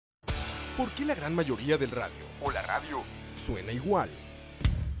¿Por qué la gran mayoría del radio o la radio suena igual?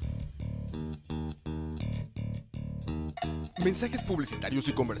 Mensajes publicitarios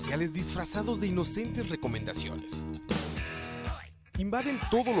y comerciales disfrazados de inocentes recomendaciones. Invaden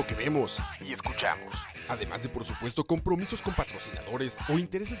todo lo que vemos y escuchamos. Además de, por supuesto, compromisos con patrocinadores o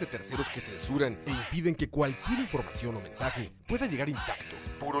intereses de terceros que censuran e impiden que cualquier información o mensaje pueda llegar intacto,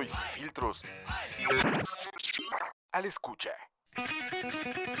 puro y sin filtros, al escucha.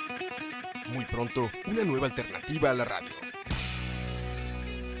 Muy pronto, una nueva alternativa a la radio.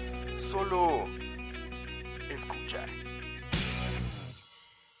 Solo escucha.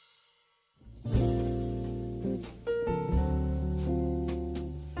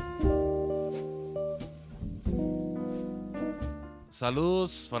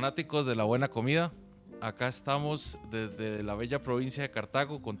 Saludos fanáticos de la buena comida. Acá estamos desde la bella provincia de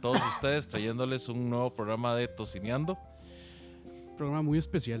Cartago con todos ustedes trayéndoles un nuevo programa de Tocineando. Programa muy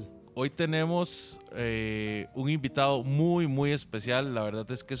especial. Hoy tenemos un invitado muy muy especial. La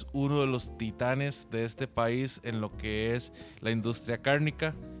verdad es que es uno de los titanes de este país en lo que es la industria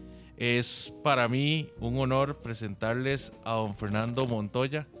cárnica. Es para mí un honor presentarles a don Fernando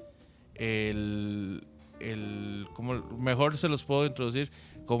Montoya, como mejor se los puedo introducir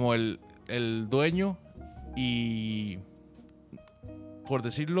como el dueño y, por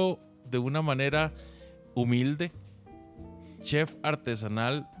decirlo de una manera humilde, chef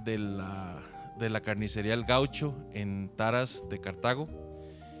artesanal de la carnicería El Gaucho en Taras de Cartago.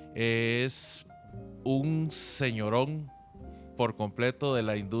 Es un señorón por completo de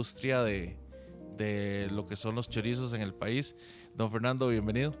la industria de lo que son los chorizos en el país. Don Fernando,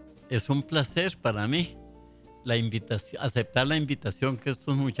 bienvenido. Es un placer para mí aceptar la invitación que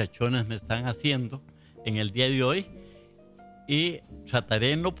estos muchachones me están haciendo en el día de hoy, y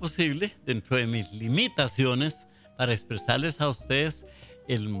trataré en lo posible, dentro de mis limitaciones, para expresarles a ustedes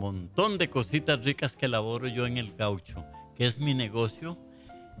el montón de cositas ricas que elaboro yo en El Gaucho, que es mi negocio,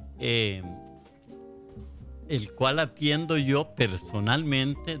 el cual atiendo yo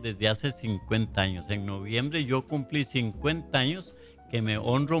personalmente desde hace 50 años. En noviembre yo cumplí 50 años, que me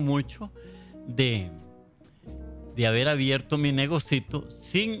honro mucho de haber abierto mi negocito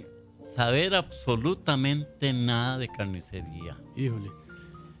sin saber absolutamente nada de carnicería. Híjole.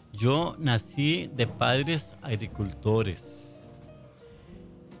 Yo nací de padres agricultores.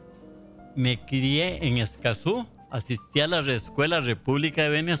 Me crié en Escazú, asistí a la Escuela República de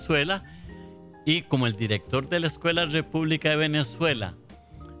Venezuela, y como el director de la Escuela República de Venezuela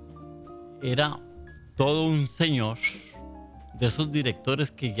era todo un señor, de esos directores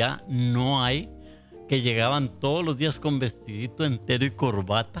que ya no hay, que llegaban todos los días con vestidito entero y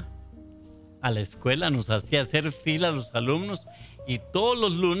corbata a la escuela, nos hacía hacer fila a los alumnos, y todos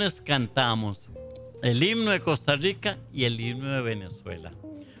los lunes cantábamos el himno de Costa Rica y el himno de Venezuela.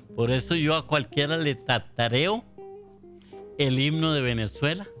 Por eso yo a cualquiera le tatareo el himno de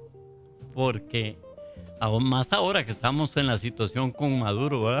Venezuela, porque aún más ahora que estamos en la situación con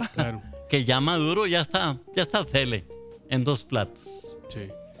Maduro, ¿verdad? Claro. Que ya Maduro ya está cele en 2 platos. Sí.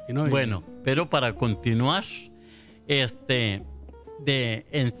 Bueno, pero para continuar, en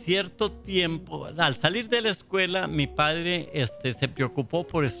cierto tiempo, al salir de la escuela, mi padre se preocupó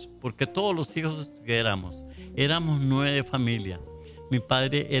porque todos los hijos estuviéramos. Éramos 9 de familia. Mi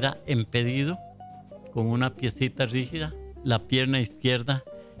padre era impedido, con una piecita rígida, la pierna izquierda,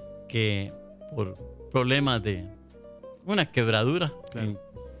 que por problemas de una quebradura. Claro.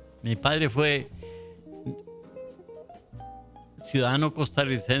 Mi padre fue ciudadano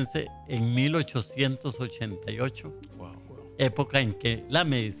costarricense en 1888, época en que la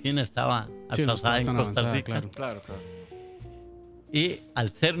medicina estaba atrasada en Costa Rica. Claro. Y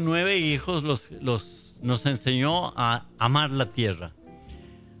al ser 9 hijos, nos enseñó a amar la tierra.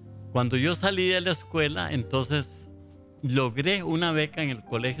 Cuando yo salí de la escuela, entonces logré una beca en el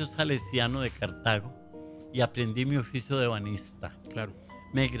Colegio Salesiano de Cartago y aprendí mi oficio de ebanista. Claro.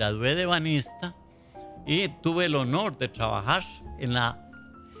 Me gradué de ebanista y tuve el honor de trabajar en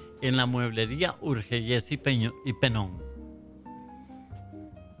la mueblería Urgellés y Penón.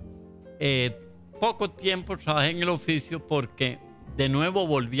 Poco tiempo trabajé en el oficio porque de nuevo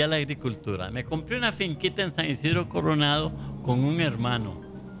volví a la agricultura. Me compré una finquita en San Isidro Coronado con un hermano,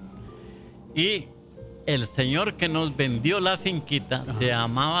 y el señor que nos vendió la finquita se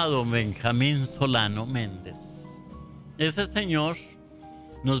llamaba don Benjamín Solano Méndez. Ese señor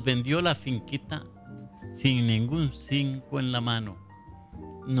nos vendió la finquita sin ningún 5 en la mano.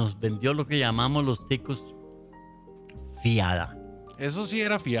 Nos vendió lo que llamamos los ticos fiada. Eso sí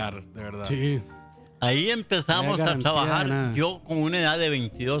era fiar, de verdad. Sí. Ahí empezamos a trabajar. Yo con una edad de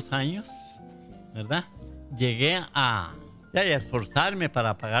 22 años, ¿verdad? Llegué a y a esforzarme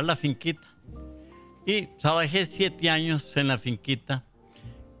para pagar la finquita. Y trabajé 7 años en la finquita.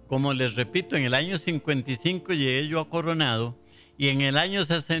 Como les repito, en el año 55 llegué yo a Coronado y en el año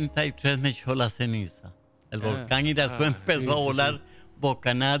 63 me echó la ceniza. El volcán Irazú empezó a volar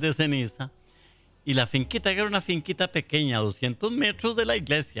bocanadas de ceniza. Y la finquita, que era una finquita pequeña, a 200 metros de la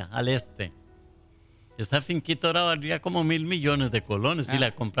iglesia, al este. Esa finquita ahora valía como 1.000 millones de colones y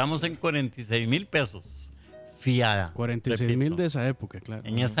la compramos en 46,000 pesos. Fiada. 46,000 de esa época, claro.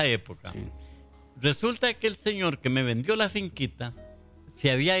 En esa época. Sí. Resulta que el señor que me vendió la finquita se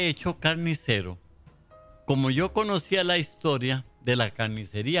había hecho carnicero. Como yo conocía la historia de la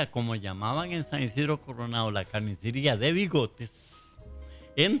carnicería, como llamaban en San Isidro Coronado, la carnicería de bigotes,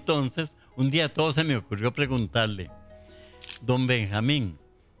 entonces un día todo se me ocurrió preguntarle: don Benjamín,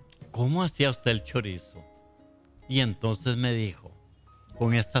 ¿cómo hacía usted el chorizo? Y entonces me dijo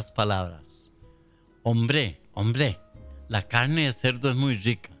con estas palabras: hombre, la carne de cerdo es muy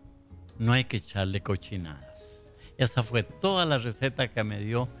rica, no hay que echarle cochinadas. Esa fue toda la receta que me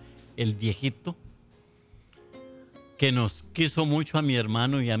dio el viejito, que nos quiso mucho a mi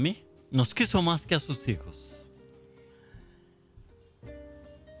hermano y a mí. Nos quiso más que a sus hijos.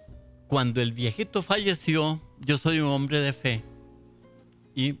 Cuando el viejito falleció, yo soy un hombre de fe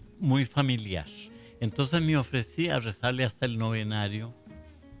y muy familiar. Entonces me ofrecí a rezarle hasta el novenario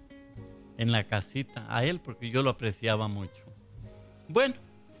en la casita a él, porque yo lo apreciaba mucho. Bueno,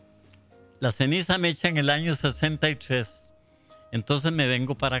 la ceniza me echa en el año 63. Entonces me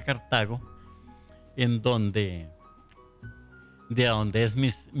vengo para Cartago, de donde es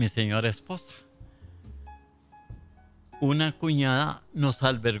mi señora esposa. Una cuñada nos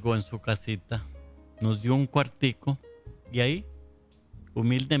albergó en su casita, nos dio un cuartico y ahí,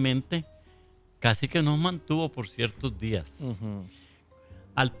 humildemente, casi que nos mantuvo por ciertos días.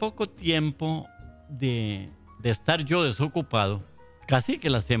 Al poco tiempo de estar yo desocupado, casi que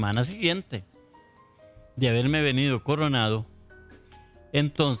la semana siguiente de haberme venido Coronado,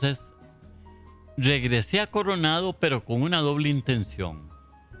 entonces regresé a Coronado, pero con una doble intención.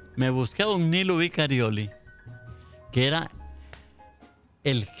 Me busqué a don Nilo Vicarioli, que era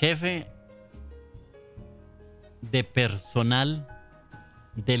el jefe de personal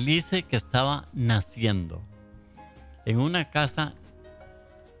del ICE que estaba naciendo en una casa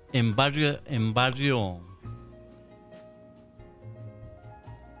en el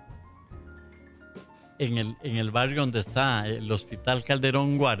barrio donde está el Hospital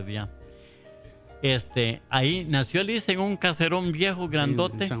Calderón Guardia. Ahí nació el ICE en un caserón viejo,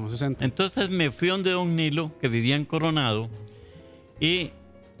 grandote. Sí, entonces me fui donde don Nilo, que vivía en Coronado, y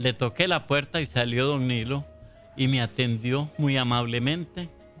le toqué la puerta y salió don Nilo y me atendió muy amablemente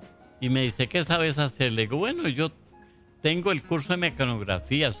y me dice: ¿qué sabes hacer? Le digo: bueno, yo tengo el curso de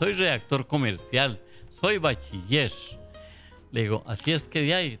mecanografía, soy redactor comercial, soy bachiller. Le digo: así es que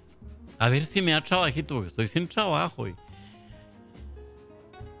de ahí, a ver si me da trabajito, porque estoy sin trabajo.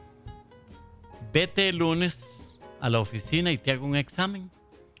 Vete el lunes a la oficina y te hago un examen.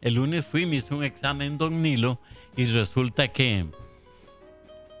 El lunes fui, me hizo un examen don Nilo y resulta que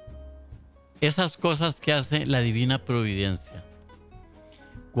esas cosas que hace la divina providencia.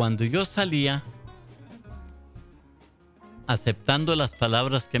 Cuando yo salía, aceptando las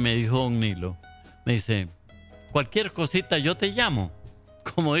palabras que me dijo don Nilo, me dice: cualquier cosita yo te llamo,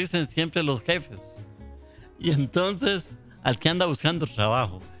 como dicen siempre los jefes. Y entonces, al que anda buscando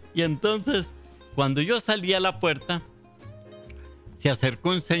trabajo. Y entonces, cuando yo salí a la puerta, se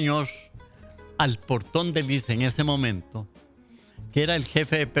acercó un señor al portón del ICE en ese momento, que era el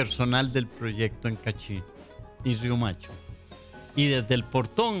jefe de personal del proyecto en Cachí y Río Macho. Y desde el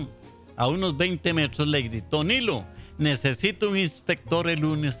portón, a unos 20 metros, le gritó: Nilo, necesito un inspector el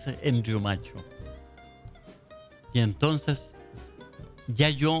lunes en Río Macho. Y entonces, ya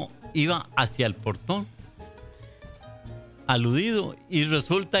yo iba hacia el portón, aludido, y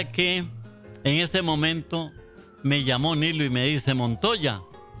resulta que en ese momento me llamó Nilo y me dice: Montoya,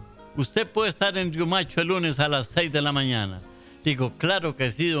 ¿usted puede estar en Río Macho el lunes a las 6 de la mañana? Digo: claro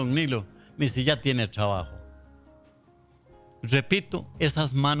que sí, don Nilo. Me dice: ya tiene trabajo. Repito,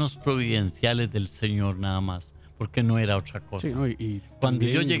 esas manos providenciales del Señor nada más, porque no era otra cosa. Sí, ¿no? Y cuando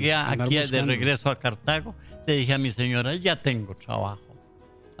yo llegué aquí de regreso a Cartago, le dije a mi señora: ya tengo trabajo.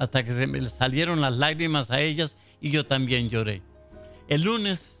 Hasta que se me salieron las lágrimas a ellas y yo también lloré. El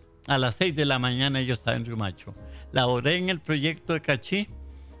lunes a las 6 de la mañana yo estaba en Río Macho. Laboré en el proyecto de Cachí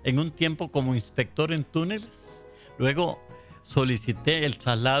en un tiempo como inspector en túneles. Luego solicité el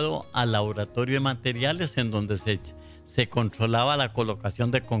traslado al laboratorio de materiales, en donde se controlaba la colocación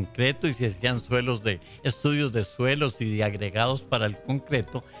de concreto y se hacían estudios de suelos y de agregados para el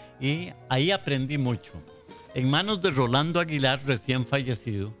concreto, y ahí aprendí mucho. en manos de Rolando Aguilar, recién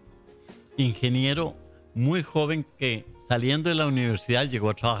fallecido, ingeniero muy joven que saliendo de la universidad llegó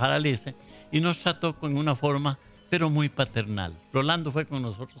a trabajar al ICE y nos trató con una forma, pero muy paternal. Rolando fue con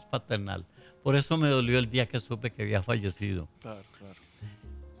nosotros paternal. Por eso me dolió el día que supe que había fallecido. Claro, claro.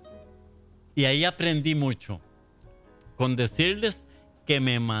 Y ahí aprendí mucho. Con decirles que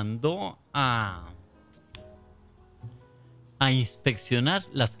me mandó a inspeccionar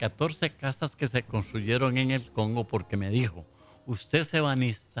las 14 casas que se construyeron en el Congo porque me dijo, usted es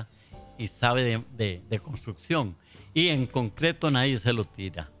ebanista y sabe de construcción y en concreto nadie se lo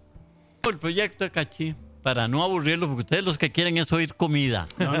tira. El proyecto de Cachí, para no aburrirlo, porque ustedes los que quieren es oír comida.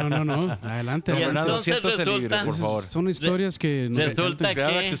 No. Adelante. Y adelante. entonces siéntase libre, por favor. Son historias que nos Resulta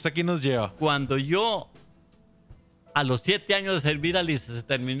encantan. Que usted aquí nos lleva. Cuando yo, a los 7 años de servir al ICE, se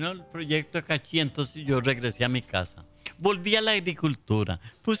terminó el proyecto de Cachí, entonces yo regresé a mi casa. Volví a la agricultura,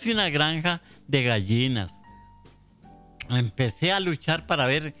 puse una granja de gallinas. Empecé a luchar para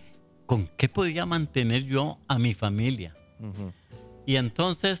ver con qué podía mantener yo a mi familia. Uh-huh. Y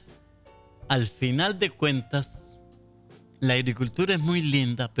entonces, al final de cuentas, la agricultura es muy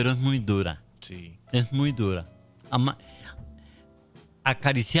linda, pero es muy dura. Sí. Es muy dura.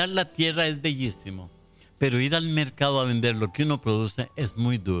 Acariciar la tierra es bellísimo, pero ir al mercado a vender lo que uno produce es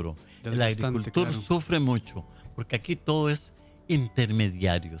muy duro. La agricultura sufre mucho, porque aquí todo es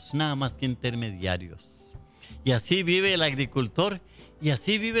intermediarios, nada más que intermediarios. Y así vive el agricultor y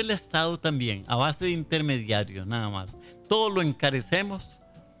así vive el Estado también, a base de intermediarios, nada más. Todo lo encarecemos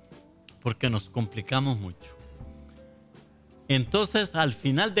porque nos complicamos mucho. Entonces, al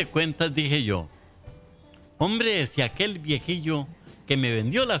final de cuentas, dije yo, hombre, si aquel viejillo que me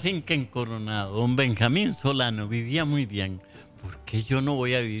vendió la finca en Coronado, don Benjamín Solano, vivía muy bien, ¿por qué yo no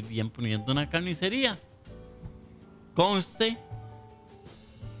voy a vivir bien poniendo una carnicería? Consten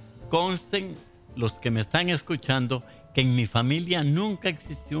los que me están escuchando que en mi familia nunca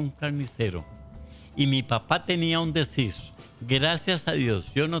existió un carnicero. Y mi papá tenía un decir, gracias a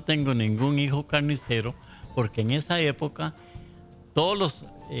Dios, yo no tengo ningún hijo carnicero, porque en esa época,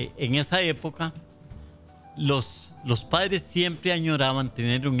 los padres siempre añoraban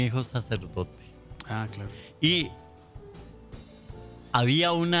tener un hijo sacerdote. Ah, claro. Y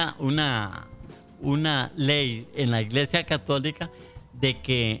había una ley en la Iglesia Católica de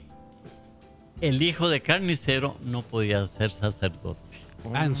que el hijo de carnicero no podía ser sacerdote.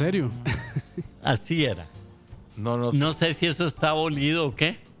 Ah, ¿en serio? Así era. No sé si eso está abolido o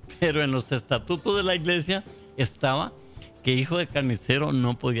qué, pero en los estatutos de la Iglesia estaba que hijo de carnicero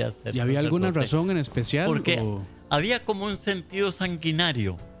no podía ser sacerdote. ¿Y había alguna razón en especial? Porque había como un sentido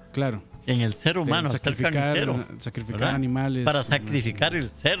sanguinario. Claro. En el ser humano, ser carnicero. Sacrificar animales. Para sacrificar el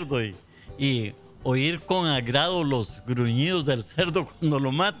cerdo y oír con agrado los gruñidos del cerdo cuando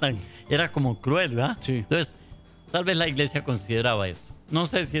lo matan. Era como cruel, ¿verdad? Sí. Entonces, tal vez la iglesia consideraba eso. No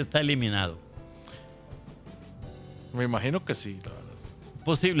sé si está eliminado. Me imagino que sí, la verdad.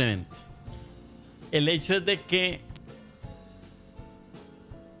 Posiblemente. El hecho es de que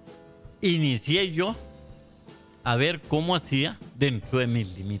inicié yo a ver cómo hacía, dentro de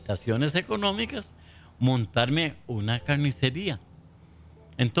mis limitaciones económicas, montarme una carnicería.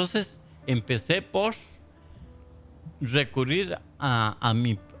 Entonces empecé por recurrir a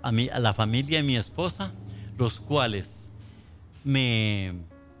la familia de mi esposa, los cuales me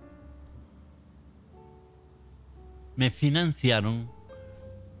financiaron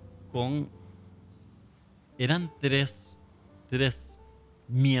eran tres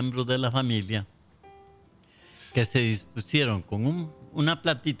miembros de la familia que se dispusieron con una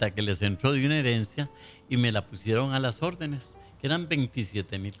platita que les entró de una herencia y me la pusieron a las órdenes, que eran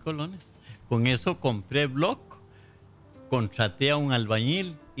 27,000 colones. Con eso compré bloc, contraté a un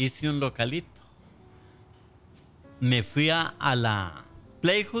albañil, hice un localito. Me fui a la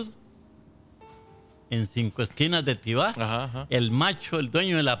Playhood en 5 esquinas de Tibás. Ajá. El macho, el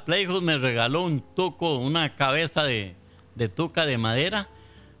dueño de la Playhood, me regaló un tuco, una cabeza de tuca de madera.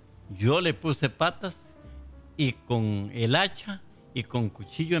 Yo le puse patas y con el hacha y con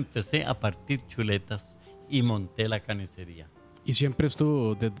cuchillo empecé a partir chuletas y monté la carnicería. ¿Y siempre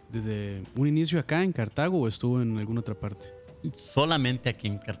estuvo desde un inicio acá en Cartago o estuvo en alguna otra parte? Solamente aquí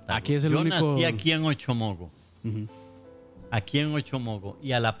en Cartago. Aquí es el Yo único... nací aquí en Ochomogo. Uh-huh. Aquí en Ochomogo.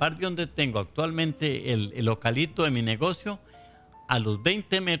 Y a la par de donde tengo actualmente el localito de mi negocio, a los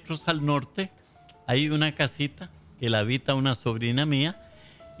 20 metros al norte, hay una casita que la habita una sobrina mía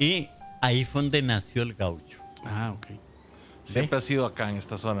y ahí fue donde nació el Gaucho. Ah, ok. Siempre ha sido acá en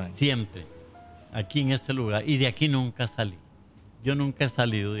esta zona. Siempre. Aquí en este lugar. Y de aquí nunca salí. Yo nunca he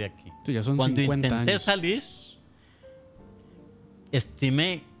salido de aquí. Sí, ya son Cuando 50 intenté años. salir,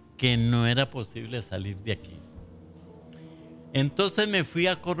 estimé que no era posible salir de aquí. Entonces me fui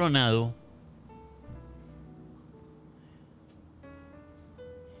a Coronado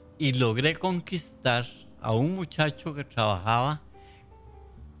y logré conquistar a un muchacho que trabajaba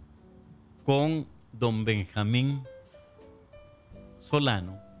con don Benjamín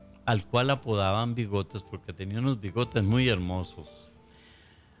Solano, al cual apodaban Bigotes porque tenía unos bigotes muy hermosos.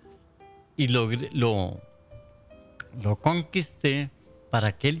 Y lo conquisté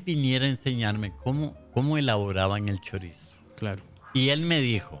para que él viniera a enseñarme cómo elaboraban el chorizo. Claro. Y él me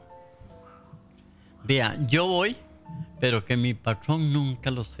dijo, vea, yo voy, pero que mi patrón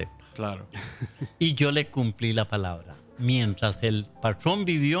nunca lo sepa. Claro. Y yo le cumplí la palabra. Mientras el patrón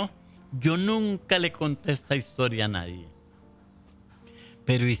vivió, yo nunca le conté esta historia a nadie.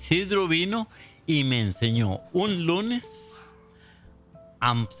 Pero Isidro vino y me enseñó un lunes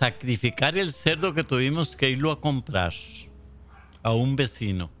a sacrificar el cerdo que tuvimos que irlo a comprar a un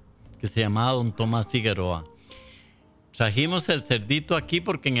vecino que se llamaba don Tomás Figueroa. Trajimos el cerdito aquí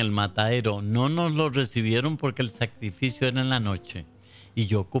porque en el matadero no nos lo recibieron porque el sacrificio era en la noche. Y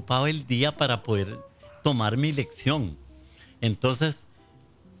yo ocupaba el día para poder tomar mi lección. Entonces,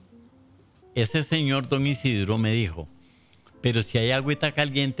 ese señor don Isidro me dijo, pero si hay agüita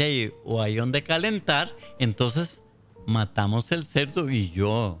caliente ahí o hay donde calentar, entonces matamos el cerdo y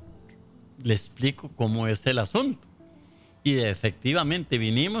yo le explico cómo es el asunto. Y efectivamente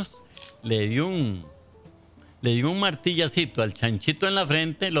vinimos, le di un martillacito al chanchito en la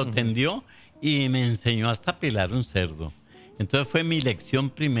frente, lo tendió y me enseñó hasta pilar un cerdo. Entonces fue mi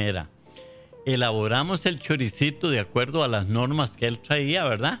lección primera. Elaboramos el choricito de acuerdo a las normas que él traía,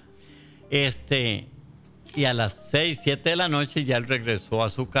 ¿verdad? Y a las 6, 7 de la noche ya él regresó a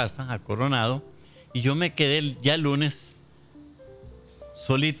su casa, a Coronado, y yo me quedé ya el lunes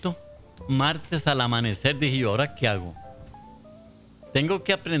solito. Martes al amanecer dije yo, ¿ahora qué hago? Tengo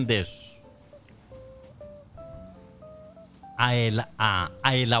que aprender a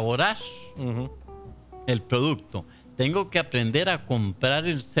elaborar el producto. Tengo que aprender a comprar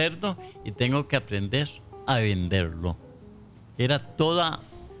el cerdo y tengo que aprender a venderlo. Era toda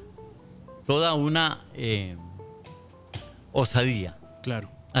una osadía, claro,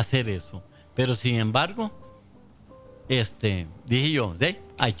 hacer eso. Pero sin embargo, dije yo,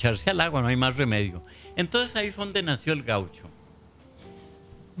 a echarse al agua, no hay más remedio. Entonces ahí fue donde nació el gaucho.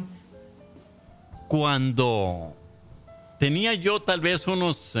 Cuando tenía yo tal vez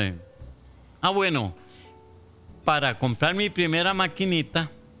unos... para comprar mi primera maquinita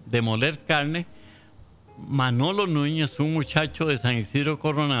de moler carne, Manolo Núñez, un muchacho de San Isidro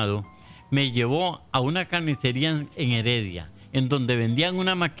Coronado, me llevó a una carnicería en Heredia, en donde vendían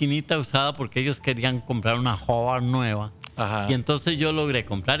una maquinita usada porque ellos querían comprar una Hobart nueva. Ajá. Y entonces yo logré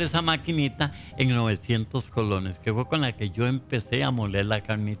comprar esa maquinita en 900 colones, que fue con la que yo empecé a moler la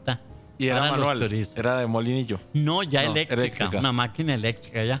carnita. ¿Y era manual? ¿Era de molinillo? No, eléctrica, una máquina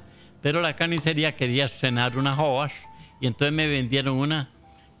eléctrica ya. Pero la carnicería quería estrenar una Hobart y entonces me vendieron una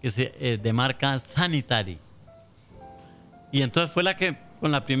de marca Sanitary. Y entonces fue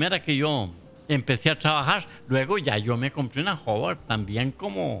con la primera que yo empecé a trabajar. Luego ya yo me compré una Hobart también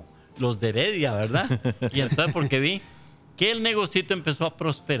como los de Heredia, ¿verdad? Y entonces porque vi que el negocito empezó a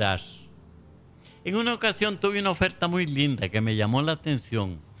prosperar. En una ocasión tuve una oferta muy linda que me llamó la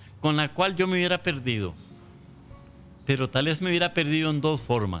atención, con la cual yo me hubiera perdido. Pero tal vez me hubiera perdido en dos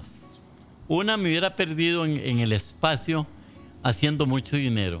formas. Una, me hubiera perdido en el espacio haciendo mucho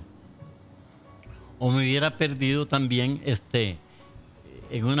dinero. O me hubiera perdido también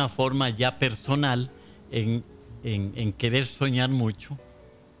en una forma ya personal, en querer soñar mucho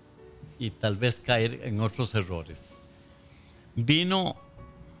y tal vez caer en otros errores. Vino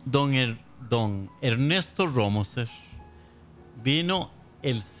don Ernesto Romoser, vino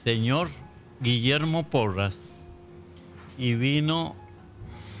el señor Guillermo Porras y vino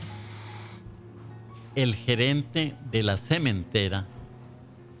el gerente de la cementera,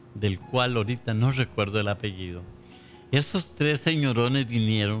 del cual ahorita no recuerdo el apellido. Esos tres señorones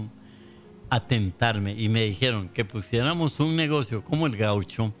vinieron a tentarme y me dijeron que pusiéramos un negocio como el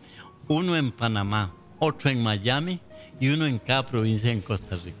Gaucho, uno en Panamá, otro en Miami y uno en cada provincia en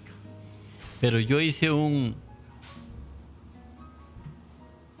Costa Rica. Pero yo hice un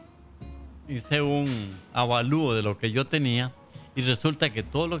avalúo de lo que yo tenía. Y resulta que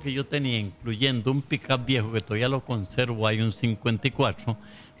todo lo que yo tenía, incluyendo un pick-up viejo que todavía lo conservo, hay un 54,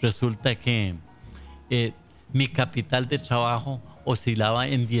 resulta que mi capital de trabajo oscilaba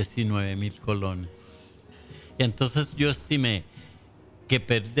en 19,000 colones. Entonces yo estimé que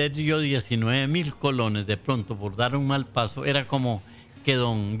perder yo 19,000 colones de pronto por dar un mal paso era como que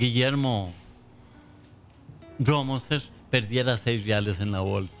don Guillermo Romoser perdiera 6 reales en la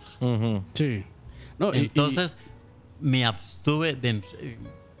bolsa. Sí. No, entonces... me abstuve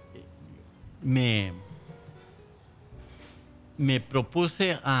me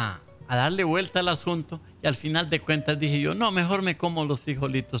propuse a darle vuelta al asunto y al final de cuentas dije yo, no, mejor me como los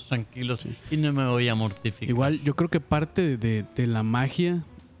frijolitos tranquilos y no me voy a mortificar. Igual yo creo que parte de la magia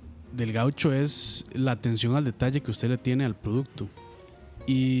del gaucho es la atención al detalle que usted le tiene al producto.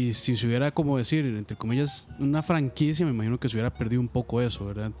 Y si se hubiera, como decir, entre comillas, una franquicia, me imagino que se hubiera perdido un poco eso,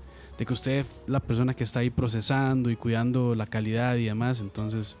 ¿verdad? De que usted es la persona que está ahí procesando y cuidando la calidad y demás,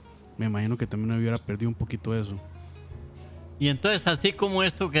 entonces me imagino que también hubiera perdido un poquito eso. Y entonces, así como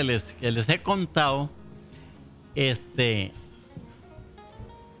esto que les he contado,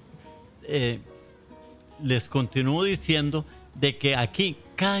 les continúo diciendo de que aquí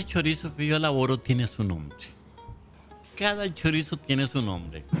cada chorizo que yo elaboro tiene su nombre. Cada chorizo tiene su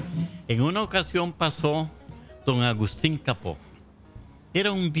nombre. En una ocasión pasó don Agustín Capó.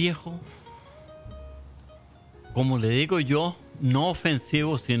 Era un viejo, como le digo yo, no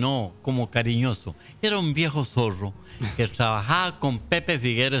ofensivo, sino como cariñoso. Era un viejo zorro que trabajaba con Pepe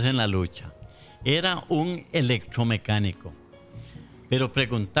Figueres en la lucha. Era un electromecánico. Pero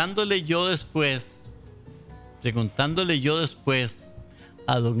preguntándole yo después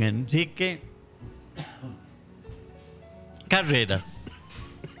a don Enrique Carreras,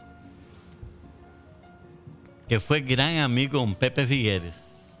 que fue gran amigo de don Pepe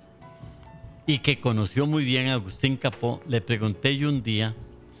Figueres y que conoció muy bien a Agustín Capó, le pregunté yo un día,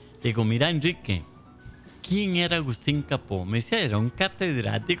 le digo, mira Enrique, ¿quién era Agustín Capó? Me decía, era un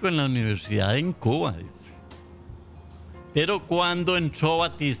catedrático en la universidad en Cuba, dice. Pero cuando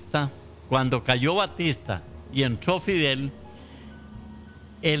cayó Batista y entró Fidel,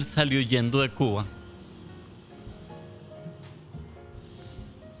 él salió yendo de Cuba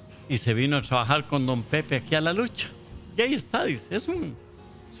y se vino a trabajar con don Pepe aquí a la lucha. Y ahí está, dice, es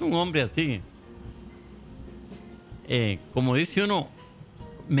un hombre así, como dice uno,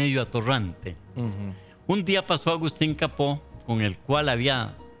 medio atorrante. Uh-huh. Un día pasó Agustín Capó, con el cual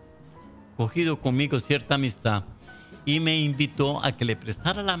había cogido conmigo cierta amistad, y me invitó a que le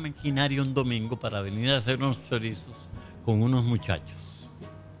prestara la maquinaria un domingo para venir a hacer unos chorizos con unos muchachos.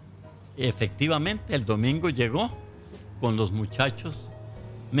 Efectivamente, el domingo llegó con los muchachos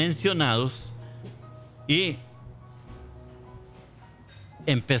mencionados y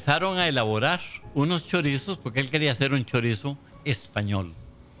empezaron a elaborar unos chorizos porque él quería hacer un chorizo español.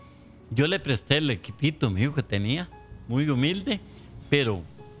 Yo le presté el equipito mío que tenía, muy humilde, pero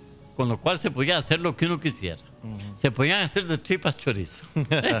con lo cual se podía hacer lo que uno quisiera. Uh-huh. Se podían hacer de tripas chorizo.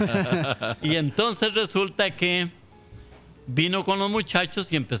 Y entonces resulta que vino con los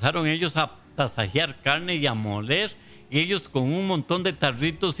muchachos y empezaron ellos a tasajear carne y a moler, y ellos con un montón de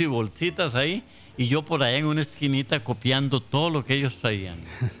tarritos y bolsitas ahí, y yo por allá en una esquinita copiando todo lo que ellos traían.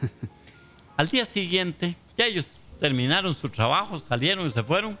 Al día siguiente, ya ellos terminaron su trabajo, salieron y se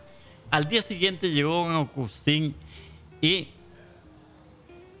fueron. Al día siguiente llegó don Agustín y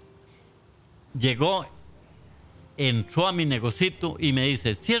entró a mi negocito y me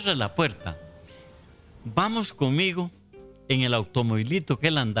dice, cierra la puerta, vamos conmigo en el automovilito que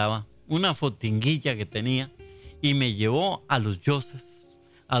él andaba, una fotinguilla que tenía, y me llevó a los yoses,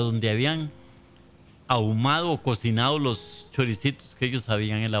 a donde habían ahumado o cocinado los choricitos que ellos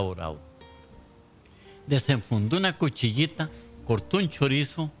habían elaborado. Desenfundó una cuchillita, cortó un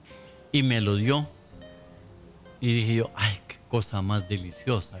chorizo y me lo dio. Y dije yo, ay, qué cosa más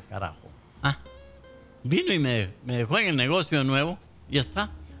deliciosa, carajo. Vino y me dejó en el negocio de nuevo y ya está.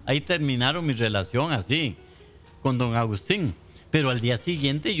 Ahí terminaron mi relación así con don Agustín. Pero al día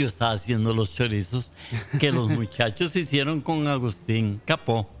siguiente yo estaba haciendo los chorizos que los muchachos hicieron con Agustín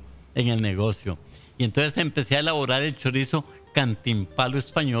Capó en el negocio. Y entonces empecé a elaborar el chorizo cantimpalo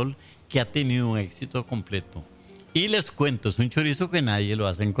español, que ha tenido un éxito completo. Y les cuento, es un chorizo que nadie lo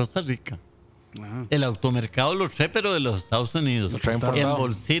hace en Costa Rica. El automercado lo trae, pero de los Estados Unidos.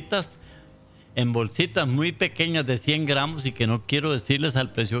 En bolsitas muy pequeñas de 100 gramos y que no quiero decirles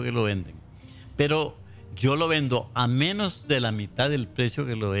al precio que lo venden. Pero yo lo vendo a menos de la mitad del precio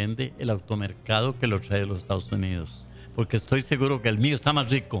que lo vende el automercado que lo trae de los Estados Unidos. Porque estoy seguro que el mío está más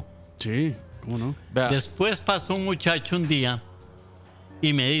rico. Sí, ¿cómo no? Después pasó un muchacho un día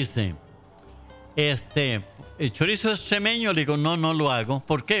y me dice, ¿el chorizo extremeño? Le digo, no lo hago.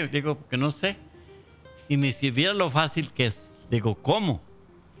 ¿Por qué? Le digo, porque no sé. Y me dice, viera lo fácil que es. Le digo, ¿cómo?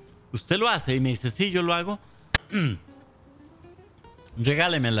 ¿Usted lo hace? Y me dice, sí, yo lo hago.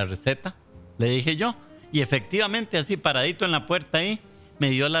 Regáleme la receta, le dije yo. Y efectivamente, así paradito en la puerta ahí, me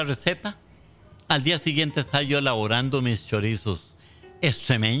dio la receta. Al día siguiente estaba yo elaborando mis chorizos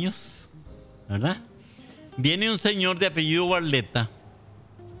extremeños, ¿verdad? Viene un señor de apellido Barleta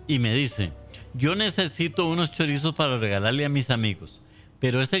y me dice, yo necesito unos chorizos para regalarle a mis amigos,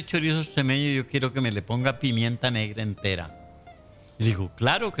 pero ese chorizo extremeño yo quiero que me le ponga pimienta negra entera. Y digo,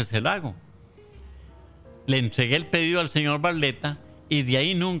 claro que se lo hago. Le entregué el pedido al señor Barleta y de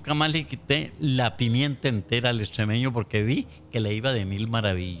ahí nunca más le quité la pimienta entera al extremeño porque vi que le iba de mil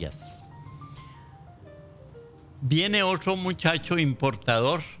maravillas. Viene otro muchacho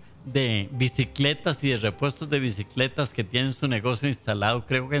importador de bicicletas y de repuestos de bicicletas que tiene su negocio instalado,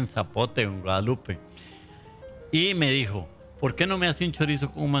 creo que en Zapote o en Guadalupe. Y me dijo, ¿por qué no me hace un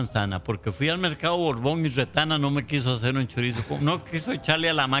chorizo con manzana? Porque fui al mercado Borbón y Retana no me quiso hacer un chorizo, no quiso echarle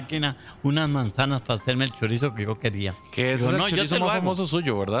a la máquina unas manzanas para hacerme el chorizo que yo quería. Que ese es el chorizo más famoso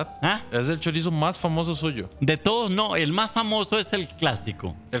suyo, ¿verdad? ¿Ah? Es el chorizo más famoso suyo. De todos, no, el más famoso es el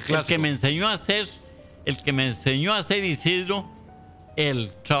clásico. El clásico. El que me enseñó a hacer Isidro,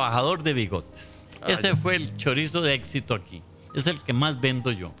 el trabajador de bigotes. Ese fue el chorizo de éxito aquí. Es el que más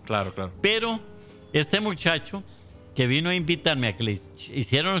vendo yo. Claro, claro. Pero este muchacho que vino a invitarme a que le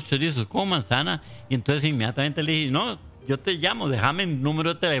hicieran los chorizos con manzana, y entonces inmediatamente le dije, no, yo te llamo, déjame el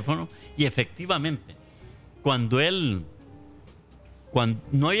número de teléfono. Y efectivamente, cuando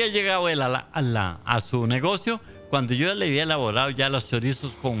no había llegado él a su negocio, cuando yo le había elaborado ya los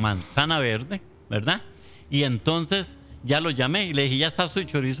chorizos con manzana verde, ¿verdad? Y entonces ya lo llamé y le dije, ya está su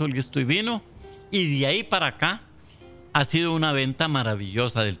chorizo listo, y vino. Y de ahí para acá ha sido una venta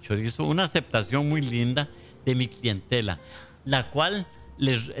maravillosa del chorizo, una aceptación muy linda de mi clientela, la cual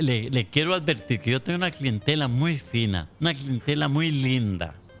le quiero advertir que yo tengo una clientela muy fina, una clientela muy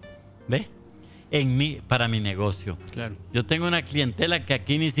linda, ¿ve? Para mi negocio. Claro. Yo tengo una clientela que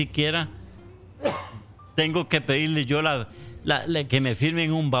aquí ni siquiera tengo que pedirle yo que me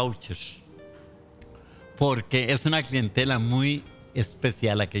firmen un voucher, porque es una clientela muy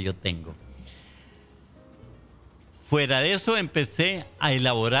especial la que yo tengo. Fuera de eso empecé a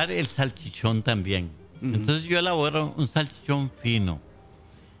elaborar el salchichón también. Entonces yo elaboro un salchichón fino,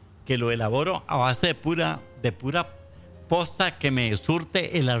 que lo elaboro a base de pura posta que me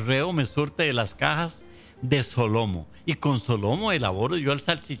surte el arreo, me surte de las cajas de solomo. Y con solomo elaboro yo el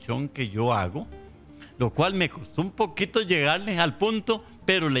salchichón que yo hago, lo cual me costó un poquito llegarle al punto,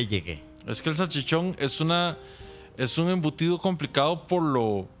 pero le llegué. Es que el salchichón es un embutido complicado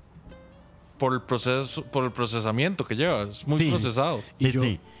por el procesamiento que lleva. Es muy procesado. Y yo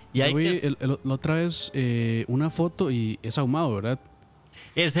vi la otra vez una foto y es ahumado, ¿verdad?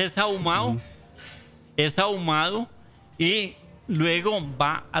 Es ahumado. Es ahumado y luego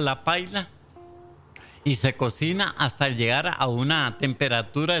va a la paila y se cocina hasta llegar a una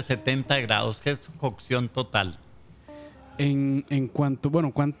temperatura de 70 grados, que es cocción total. En cuanto,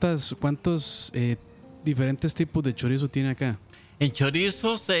 bueno, ¿cuántos diferentes tipos de chorizo tiene acá? En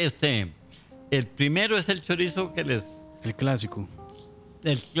chorizos, el primero es el chorizo el clásico.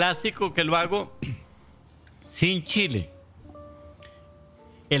 El clásico, que lo hago sin chile.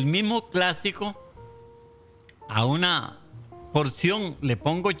 El mismo clásico, a una porción le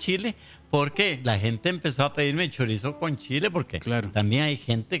pongo chile, porque la gente empezó a pedirme chorizo con chile, porque también hay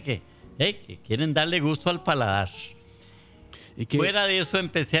gente que quieren darle gusto al paladar. Fuera de eso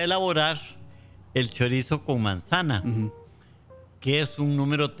empecé a elaborar el chorizo con manzana, que es un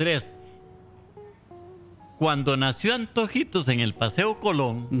número 3. Cuando nació Antojitos en el Paseo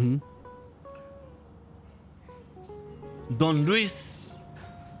Colón, don Luis,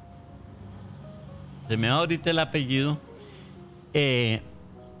 se me va ahorita el apellido, el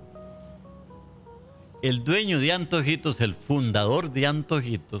dueño de Antojitos, el fundador de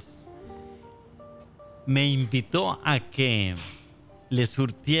Antojitos, me invitó a que le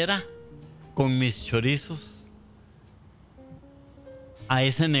surtiera con mis chorizos a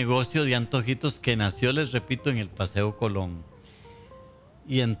ese negocio de Antojitos que nació, les repito, en el Paseo Colón.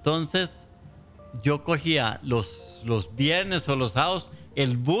 Y entonces yo cogía los viernes o los sábados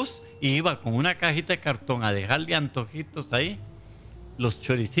el bus y iba con una cajita de cartón a dejarle Antojitos ahí, los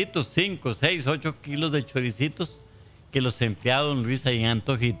choricitos, 5, 6, 8 kilos de choricitos que los empleaba don Luis ahí en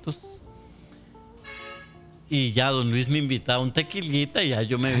Antojitos. Y ya don Luis me invitaba a un tequilita y ya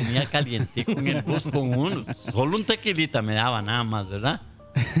yo me venía calientico en el bus con solo un tequilita me daba nada más, ¿verdad?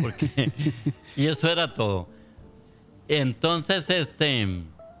 Y eso era todo. Entonces, ese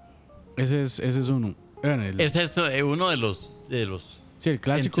es uno. Ese es uno de los sí, el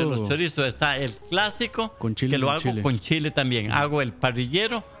clásico. Entre los chorizos está el clásico, con chile, que lo hago con chile también. Hago el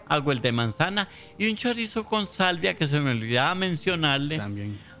parrillero, hago el de manzana y un chorizo con salvia que se me olvidaba mencionarle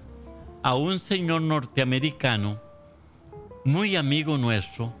también a un señor norteamericano muy amigo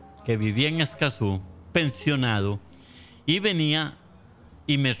nuestro que vivía en Escazú, pensionado, y venía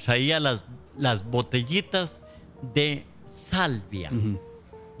y me traía las botellitas de salvia.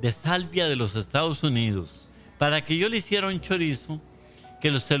 de salvia de los Estados Unidos para que yo le hiciera un chorizo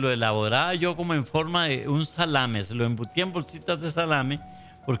que se lo elaboraba yo como en forma de un salame, se lo embutía en bolsitas de salame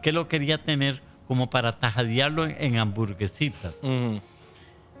porque lo quería tener como para tajadearlo en hamburguesitas.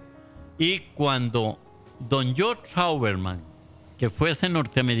 Y cuando don George Trauberman, que fue ese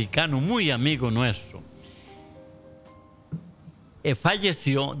norteamericano muy amigo nuestro,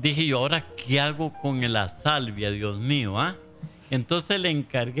 falleció, dije yo, ¿ahora qué hago con la salvia, Dios mío? Entonces le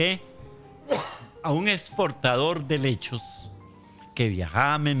encargué a un exportador de lechos que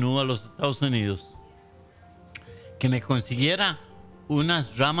viajaba a menudo a los Estados Unidos que me consiguiera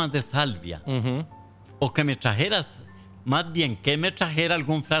unas ramas de salvia, o que me trajeras, más bien que me trajera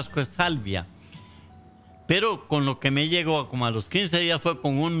algún frasco de salvia. Pero con lo que me llegó como a los 15 días fue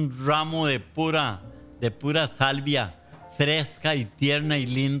con un ramo de pura salvia fresca y tierna y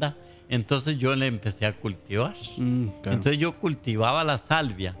linda. Entonces yo le empecé a cultivar. Claro. Entonces yo cultivaba la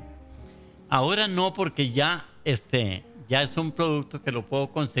salvia. Ahora no, porque ya es un producto que lo puedo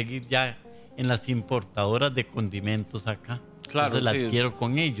conseguir ya en las importadoras de condimentos acá. Claro, entonces la adquiero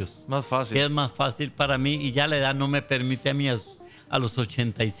con ellos. Más fácil. Es más fácil para mí y ya la edad no me permite a mí a los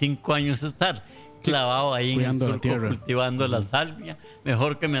 85 años estar clavado ahí en el surco cultivando la salvia.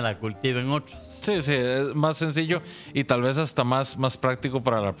 Mejor que me la cultiven otros. Sí, es más sencillo y tal vez hasta más práctico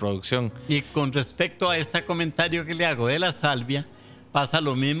para la producción. Y con respecto a este comentario que le hago de la salvia, pasa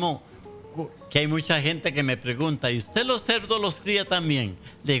lo mismo, que hay mucha gente que me pregunta, ¿y usted los cerdos los cría también?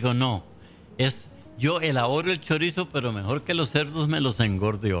 Le digo, no, yo elaboro el chorizo, pero mejor que los cerdos me los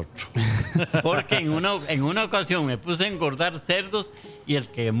engorde otro. Porque en una ocasión me puse a engordar cerdos y el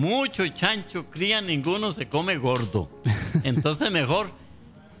que mucho chancho cría, ninguno se come gordo. Entonces mejor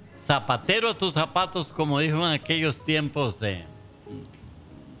zapatero a tus zapatos, como dijo en aquellos tiempos.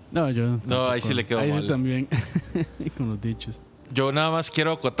 No, ahí sí le quedó ahí mal. Sí también, con los dichos. Yo nada más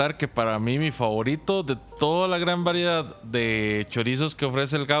quiero acotar que para mí mi favorito de toda la gran variedad de chorizos que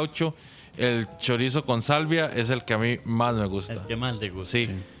ofrece el Gaucho, el chorizo con salvia es el que a mí más me gusta. El que más le gusta. Sí.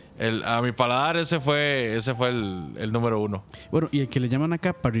 A mi paladar ese fue el número 1. Bueno, y el que le llaman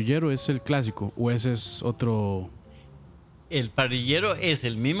acá parrillero es el clásico, o ese es otro. El parrillero es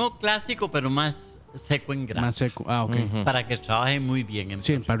el mismo clásico, pero más seco en grasa. Más seco, ok. Para que trabaje muy bien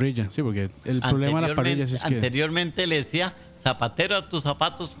en parrilla, sí, porque el problema de la parrilla es que anteriormente le decía zapatero a tus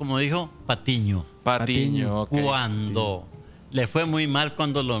zapatos, como dijo Patiño. Patiño, ok. Cuando le fue muy mal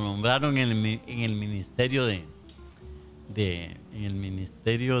cuando lo nombraron en el ministerio de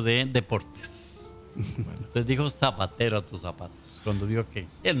Deportes. Entonces dijo zapatero a tus zapatos, cuando vio que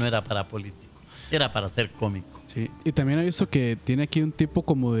él no era para político, era para ser cómico. Sí, y también he visto que tiene aquí un tipo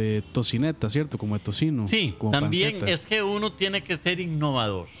como de tocineta, ¿cierto? Como de tocino. Sí, como también panceta. es que uno tiene que ser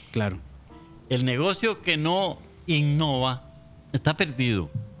innovador. Claro. El negocio que no innova está perdido.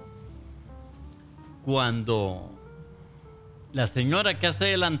 Cuando la señora que hace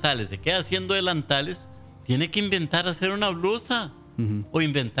delantales se queda haciendo delantales, tiene que inventar hacer una blusa o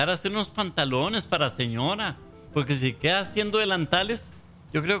inventar hacer unos pantalones para señora, porque si queda haciendo delantales,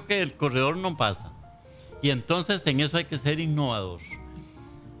 yo creo que el corredor no pasa. Y entonces en eso hay que ser innovador.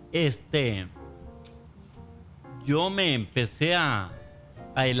 Yo me empecé a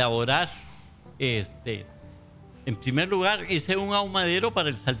elaborar, en primer lugar hice un ahumadero para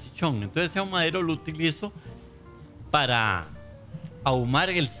el salchichón. Entonces ese ahumadero lo utilizo para ahumar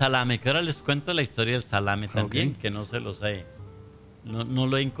el salame, que ahora les cuento la historia del salame también, que no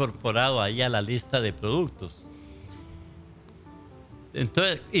lo he incorporado ahí a la lista de productos.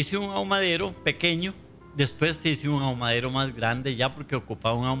 Entonces hice un ahumadero pequeño, después hice un ahumadero más grande, ya porque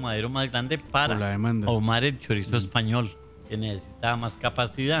ocupaba un ahumadero más grande para ahumar el chorizo español, que necesitaba más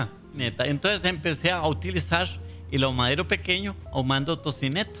capacidad. Entonces empecé a utilizar el ahumadero pequeño ahumando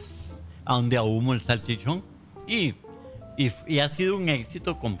tocinetas, a donde ahumo el salchichón, y ha sido un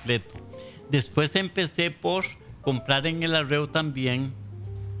éxito completo. Después empecé por comprar en el arreo también,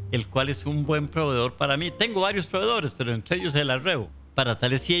 el cual es un buen proveedor para mí. Tengo varios proveedores, pero entre ellos el arreo. Para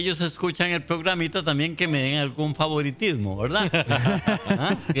tal vez si ellos escuchan el programito también que me den algún favoritismo, ¿verdad?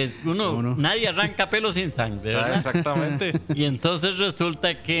 Que nadie arranca pelo sin sangre, ¿verdad? Exactamente. Y entonces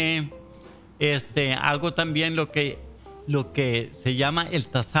resulta que hago también lo que se llama el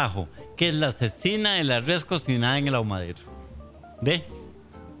tasajo, que es la cecina de la res cocinada en el ahumadero. ¿Ve?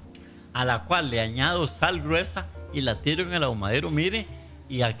 A la cual le añado sal gruesa y la tiro en el ahumadero, mire,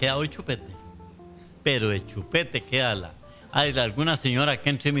 y ha quedado chupete. Pero de chupete queda hay alguna señora que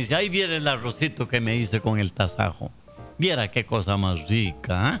entra y me dice, ay, viera el arrocito que me hice con el tasajo. Viera qué cosa más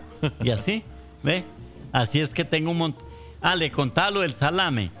rica, ¿eh? Y así, ¿ve? Así es que tengo un montón. Le contaba lo del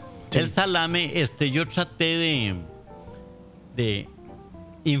salame. Sí. El salame, yo traté de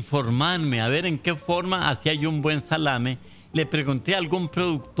informarme, a ver en qué forma hacía yo un buen salame. Le pregunté a algún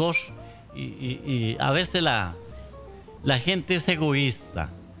productor y a veces la gente es egoísta.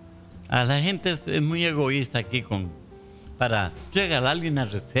 A la gente es muy egoísta aquí para regalarle una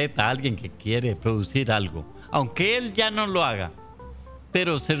receta a alguien que quiere producir algo. Aunque él ya no lo haga,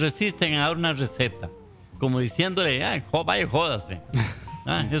 pero se resisten a dar una receta. Como diciéndole, vaya, jódase.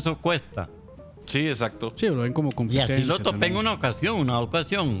 Eso cuesta. Sí, exacto. Sí, lo ven como Y competencia. así lo topé también. en una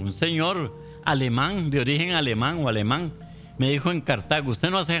ocasión. Un señor alemán, de origen alemán, me dijo en Cartago, ¿usted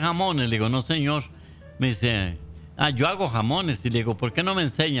no hace jamones? Le digo, no, señor. Me dice, yo hago jamones. Y le digo, ¿por qué no me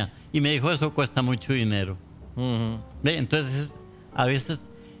enseña? Y me dijo, eso cuesta mucho dinero. Uh-huh. Entonces, a veces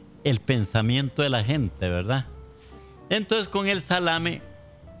el pensamiento de la gente, ¿verdad? Entonces, con el salame,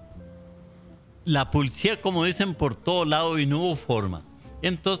 la policía, como dicen, por todo lado y no hubo forma.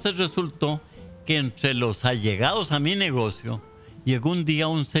 Entonces resultó que entre los allegados a mi negocio llegó un día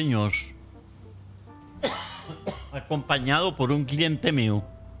un señor acompañado por un cliente mío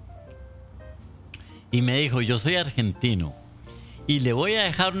y me dijo, yo soy argentino y le voy a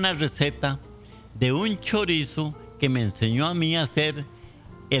dejar una receta de un chorizo que me enseñó a mí a hacer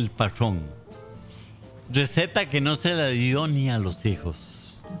el patrón. Receta que no se la dio ni a los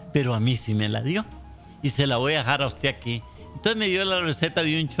hijos, pero a mí sí me la dio y se la voy a dejar a usted aquí. Entonces me dio la receta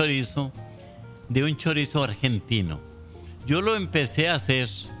de un chorizo argentino. Yo lo empecé a hacer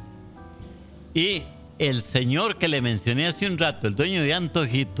y el señor que le mencioné hace un rato, el dueño de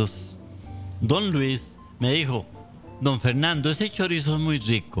Antojitos, don Luis, me dijo, don Fernando, ese chorizo es muy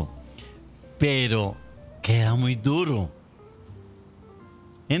rico, pero queda muy duro.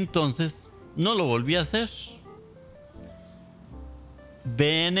 Entonces no lo volví a hacer.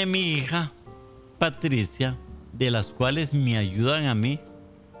 Viene mi hija Patricia, de las cuales me ayudan a mí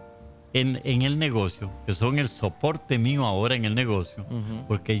en el negocio, que son el soporte mío ahora en el negocio, Uh-huh.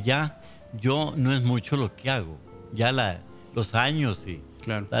 porque ya yo no es mucho lo que hago, ya los años y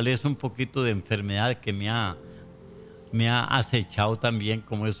Claro. tal vez un poquito de enfermedad que me ha acechado también,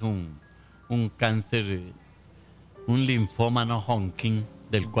 como es un cáncer, un linfoma no Hodgkin,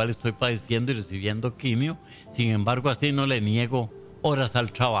 del cual estoy padeciendo y recibiendo quimio. Sin embargo, así no le niego horas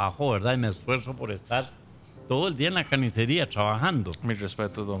al trabajo, ¿verdad? Y me esfuerzo por estar todo el día en la carnicería trabajando. Mi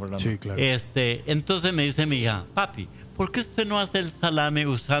respeto, don Fernando. Sí, claro. Entonces me dice mi hija, papi, ¿por qué usted no hace el salame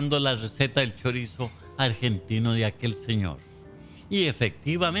usando la receta del chorizo argentino de aquel señor? Y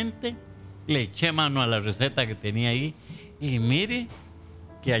efectivamente le eché mano a la receta que tenía ahí y mire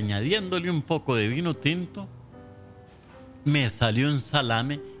que añadiéndole un poco de vino tinto me salió un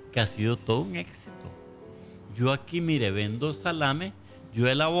salame que ha sido todo un éxito. Yo aquí, mire, vendo salame, yo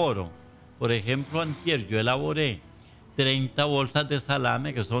elaboro, por ejemplo, antier yo elaboré 30 bolsas de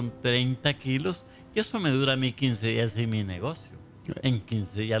salame, que son 30 kilos, y eso me dura a mí 15 días en mi negocio. En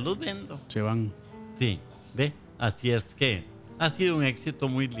 15 días los vendo. Se van. Sí, ve, así es que ha sido un éxito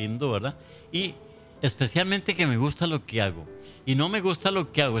muy lindo, ¿verdad? Y especialmente que me gusta lo que hago. Y no me gusta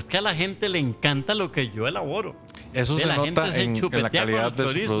lo que hago, es que a la gente le encanta lo que yo elaboro. Eso Ve, se la nota gente se en la chupetea calidad con de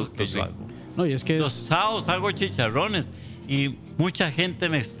los sus chorizos que productos. Sí. yo hago. No, y es que Los sábados hago chicharrones y mucha gente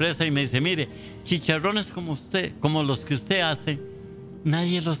me expresa y me dice, mire, chicharrones como los que usted hace,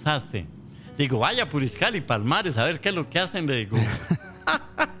 nadie los hace. Digo, vaya a Puriscal y Palmares a ver qué es lo que hacen, le digo.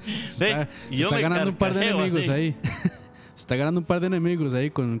 se está ganando un par de enemigos ahí. Se está ganando un par de enemigos ahí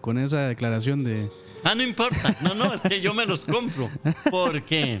con esa declaración de... No importa. No, es que yo me los compro.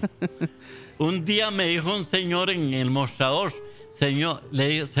 Porque un día me dijo un señor en el mostrador,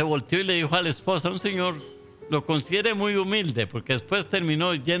 se volteó y le dijo a la esposa, un señor, lo considere muy humilde, porque después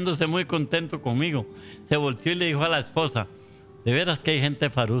terminó yéndose muy contento conmigo. Se volteó y le dijo a la esposa, de veras que hay gente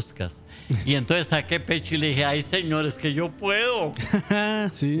faruscas. Y entonces saqué pecho y le dije, ay señores, que yo puedo.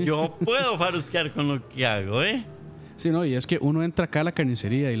 Sí. Yo puedo farusquear con lo que hago, ¿eh? Sí, no, y es que uno entra acá a la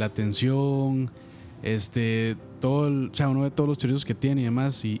carnicería y la atención, o sea, uno ve todos los chorizos que tiene y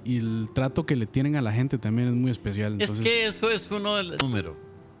demás, y el trato que le tienen a la gente también es muy especial. Entonces, es que eso es uno de los números.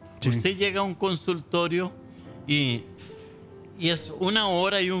 Sí. Usted llega a un consultorio y es una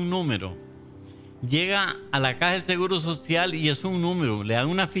hora y un número. Llega a la caja del Seguro Social y es un número. Le dan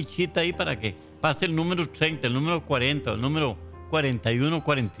una fichita ahí para que pase el número 30, el número 40, el número 41,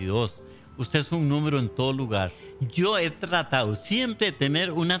 42. Usted es un número en todo lugar. Yo he tratado siempre de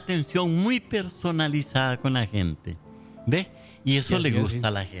tener una atención muy personalizada con la gente. ¿Ve? Y eso le gusta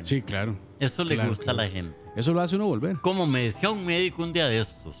a la gente. Sí, claro. Eso le Claro, gusta claro. a la gente. Eso lo hace uno volver. Como me decía un médico un día de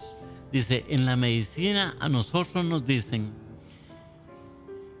estos, dice, en la medicina a nosotros nos dicen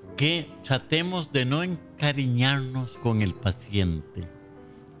que tratemos de no encariñarnos con el paciente,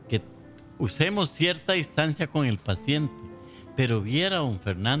 que usemos cierta distancia con el paciente, Pero viera, don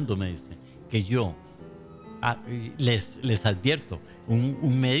Fernando, me dice, que yo les advierto,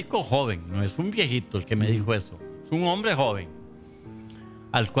 un médico joven, no es un viejito el que me dijo eso, es un hombre joven,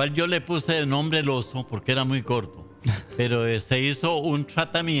 al cual yo le puse de nombre el oso porque era muy corto, pero se hizo un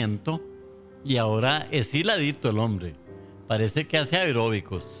tratamiento y ahora es hiladito el hombre, parece que hace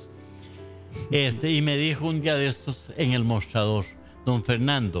aeróbicos. Y me dijo un día de estos en el mostrador, don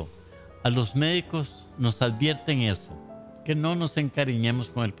Fernando, a los médicos nos advierten eso, que no nos encariñemos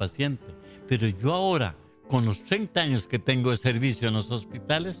con el paciente, pero yo ahora, con los 30 años que tengo de servicio en los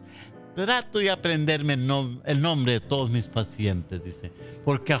hospitales, trato de aprenderme el nombre de todos mis pacientes, dice,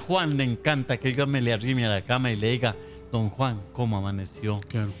 porque a Juan le encanta que yo me le arrime a la cama y le diga, don Juan, ¿cómo amaneció?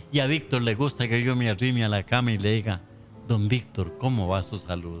 Claro. Y a Víctor le gusta que yo me arrime a la cama y le diga, don Víctor, ¿cómo va su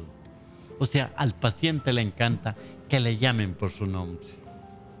salud? O sea, al paciente le encanta que le llamen por su nombre.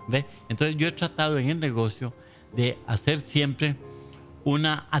 ¿Ve? Entonces yo he tratado en el negocio de hacer siempre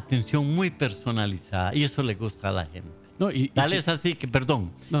una atención muy personalizada y eso le gusta a la gente. No, Tal es así que,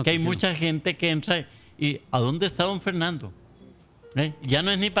 perdón, no, que hay tranquilo. mucha gente que entra y ¿a dónde está don Fernando? Ya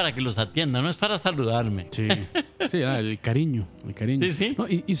no es ni para que los atienda, no es para saludarme. Sí, el cariño. Sí, sí. No,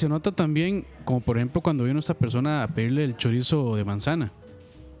 y se nota también, como por ejemplo cuando vino esta persona a pedirle el chorizo de manzana.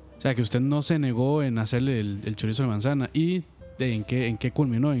 O sea, que usted no se negó en hacerle el chorizo de manzana. ¿Y en qué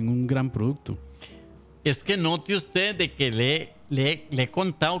culminó? En un gran producto. Es que note usted de que le he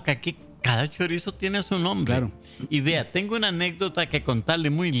contado que aquí cada chorizo tiene su nombre. Claro. Y vea, tengo una anécdota que contarle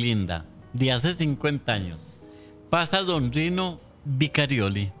muy linda, de hace 50 años. Pasa don Rino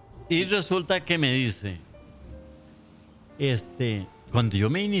Vicarioli y resulta que me dice, cuando yo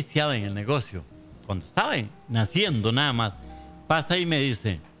me iniciaba en el negocio, cuando estaba naciendo nada más, pasa y me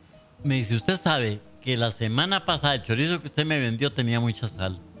dice, usted sabe que la semana pasada el chorizo que usted me vendió tenía mucha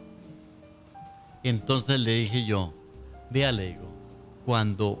sal. Entonces le dije yo, vea, le digo,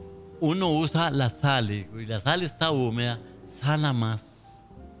 cuando uno usa la sal, y la sal está húmeda, sala más.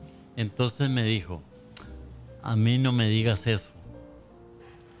 Entonces me dijo, a mí no me digas eso,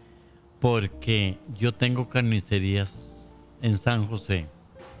 porque yo tengo carnicerías en San José.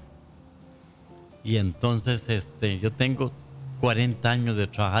 Y entonces yo tengo 40 años de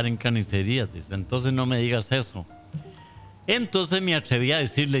trabajar en carnicerías, dice, entonces no me digas eso. Entonces me atreví a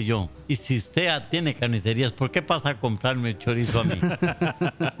decirle yo, y si usted tiene carnicerías, ¿por qué pasa a comprarme el chorizo a mí?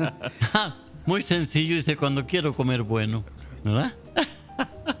 Muy sencillo, dice, cuando quiero comer bueno, ¿verdad?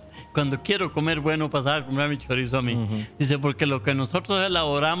 Cuando quiero comer bueno, pasaba a comprar mi chorizo a mí. Uh-huh. Dice, porque lo que nosotros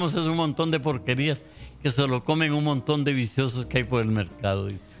elaboramos es un montón de porquerías que se lo comen un montón de viciosos que hay por el mercado,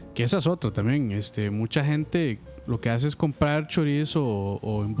 dice. Que esa es otra también, mucha gente lo que hace es comprar chorizo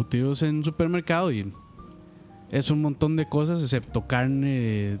o embutidos en supermercado y es un montón de cosas, excepto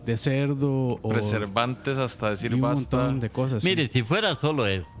carne de cerdo o preservantes hasta decir un basta. montón de cosas. Mire, sí. Si fuera solo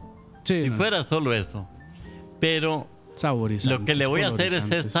eso. Sí, fuera solo eso. Pero lo que le voy a hacer es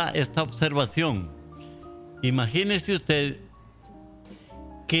esta observación. Imagínese usted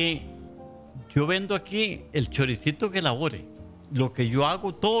que yo vendo aquí el choricito que elabore. Lo que yo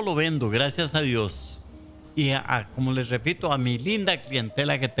hago, todo lo vendo, gracias a Dios. Y como les repito, a mi linda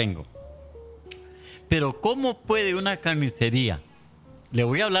clientela que tengo. Pero ¿cómo puede una carnicería? Le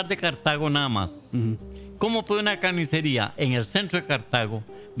voy a hablar de Cartago nada más. Uh-huh. ¿Cómo puede una carnicería en el centro de Cartago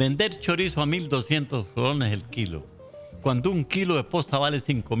vender chorizo a 1,200 colones el kilo, cuando un kilo de posta vale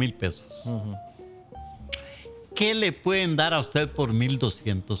 5,000 pesos? Uh-huh. ¿Qué le pueden dar a usted por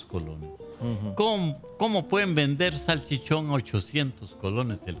 1,200 colones? Uh-huh. ¿Cómo pueden vender salchichón a 800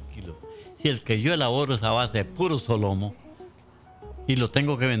 colones el kilo? Si el que yo elaboro es a base de puro solomo y lo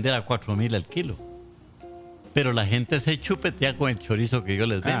tengo que vender a 4,000 el kilo. Pero la gente se chupetea con el chorizo que yo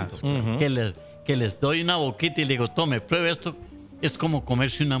les vendo. Uh-huh. Que les doy una boquita y le digo, tome, pruebe esto. Es como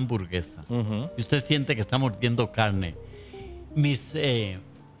comerse una hamburguesa. Uh-huh. Y usted siente que está mordiendo carne.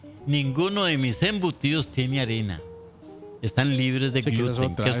 Ninguno de mis embutidos tiene harina. Están libres de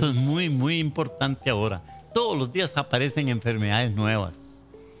gluten. Que eso es muy, muy importante ahora. Todos los días aparecen enfermedades nuevas.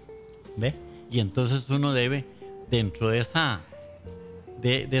 ¿Ve? Y entonces uno debe, dentro de esa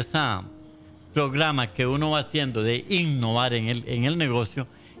programa que uno va haciendo de innovar en el negocio,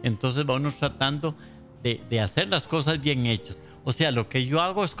 entonces va uno tratando de hacer las cosas bien hechas. O sea, lo que yo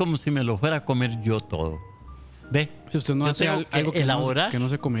hago es como si me lo fuera a comer yo todo. ¿Ve? Si usted no hace algo que no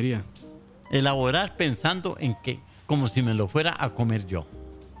se comería. Elaborar pensando en que como si me lo fuera a comer yo.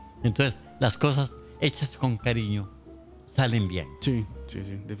 Entonces, las cosas hechas con cariño salen bien. Sí,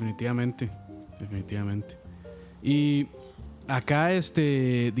 definitivamente. Y acá,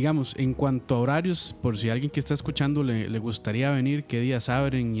 digamos, en cuanto a horarios, por si alguien que está escuchando le gustaría venir, ¿qué días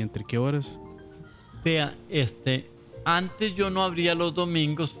abren y entre qué horas? Vea, Antes yo no abría los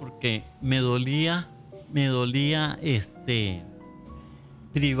domingos porque me dolía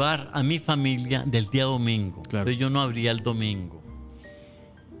privar a mi familia del día domingo. Claro. Entonces yo no abría el domingo.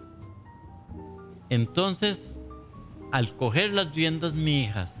 Entonces, al coger las riendas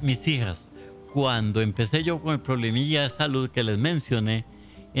mis hijas, cuando empecé yo con el problemilla de salud que les mencioné,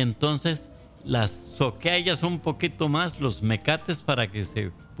 entonces las soqué a ellas un poquito más, los mecates, para que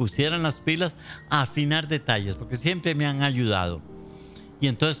se pusieran las pilas a afinar detalles, porque siempre me han ayudado. Y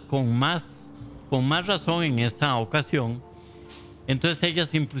entonces con más razón en esta ocasión, entonces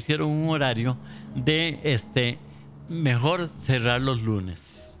ellas impusieron un horario de mejor cerrar los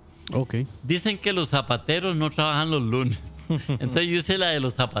lunes. Ok. Dicen que los zapateros no trabajan los lunes. Entonces yo hice la de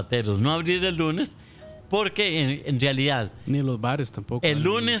los zapateros, no abrir el lunes, porque en realidad Ni los bares tampoco. el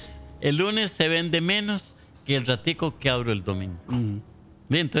lunes se vende menos que el ratico que abro el domingo.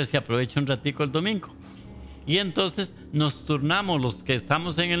 Entonces se aprovecha un ratico el domingo. Y entonces nos turnamos los que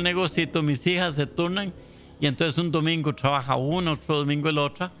estamos en el negocito, mis hijas se turnan, y entonces un domingo trabaja uno, otro domingo el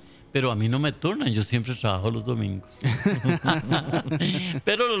otro, pero a mí no me turnan, yo siempre trabajo los domingos.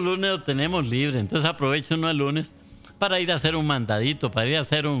 Pero los lunes los tenemos libres, entonces aprovecho uno el lunes para ir a hacer un mandadito, para ir a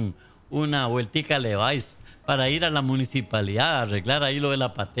hacer una vueltica a Levi's, para ir a la municipalidad a arreglar ahí lo de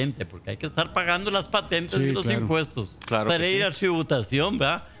la patente, porque hay que estar pagando las patentes y los impuestos. Claro, para ir sí. a tributación,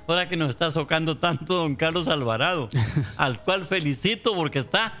 ¿verdad? Ahora que nos está socando tanto don Carlos Alvarado, al cual felicito porque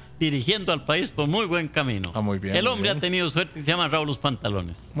está dirigiendo al país por muy buen camino. Muy bien. El muy hombre bien. ha tenido suerte y se llama Raúl Los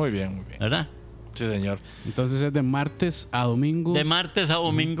Pantalones. Muy bien. ¿Verdad? Sí, señor. Entonces es de martes a domingo. De martes a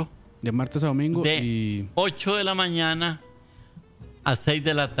domingo. De martes a domingo De y 8 de la mañana a 6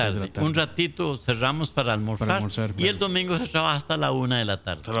 de la tarde. Un ratito cerramos para almorzar. Y claro. el domingo se trabaja hasta la 1 de la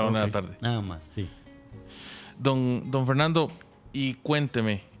tarde. Hasta la 1 de la tarde. Nada más, sí. Don Fernando, y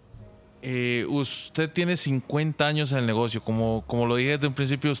cuénteme, usted tiene 50 años en el negocio, como lo dije desde un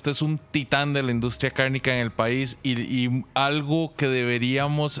principio, usted es un titán de la industria cárnica en el país y algo que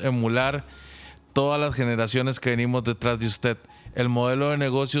deberíamos emular todas las generaciones que venimos detrás de usted. El modelo de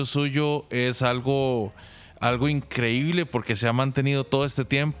negocio suyo es algo increíble porque se ha mantenido todo este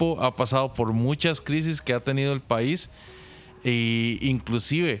tiempo, ha pasado por muchas crisis que ha tenido el país e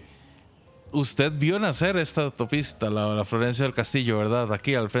inclusive usted vio nacer esta autopista, la Florencio del Castillo, ¿verdad?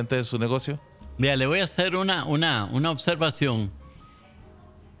 Aquí al frente de su negocio. Vea, le voy a hacer una observación.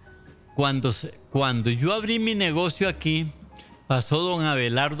 Cuando yo abrí mi negocio aquí, pasó don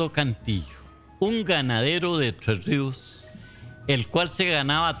Abelardo Cantillo, un ganadero de Tres Ríos, el cual se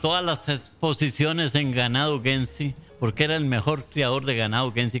ganaba todas las exposiciones en ganado Gensi, porque era el mejor criador de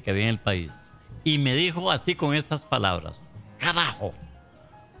ganado Gensi que había en el país. Y me dijo así con estas palabras: carajo,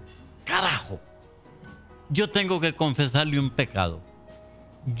 yo tengo que confesarle un pecado.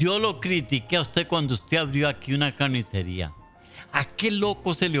 Yo lo critiqué a usted cuando usted abrió aquí una carnicería. ¿A qué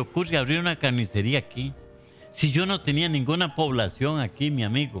loco se le ocurre abrir una carnicería aquí? Si yo no tenía ninguna población aquí, mi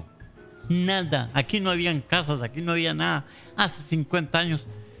amigo. Nada. Aquí no habían casas, aquí no había nada. Hace 50 años,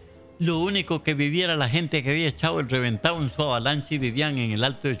 lo único que vivía era la gente que había echado el reventado en su avalancha y vivían en el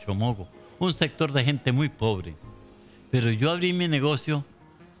Alto de Chomogo. Un sector de gente muy pobre. Pero yo abrí mi negocio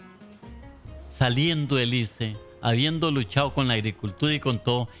saliendo del ICE, habiendo luchado con la agricultura y con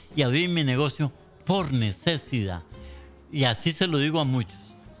todo, y abrí mi negocio por necesidad. Y así se lo digo a muchos.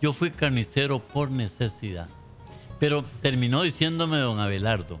 Yo fui carnicero por necesidad. Pero terminó diciéndome don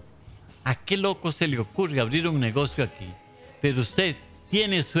Abelardo: ¿a qué loco se le ocurre abrir un negocio aquí? Pero usted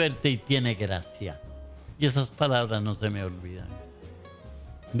tiene suerte y tiene gracia. Y esas palabras no se me olvidan.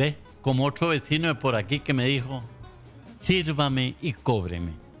 ¿Ve? Como otro vecino de por aquí que me dijo: sírvame y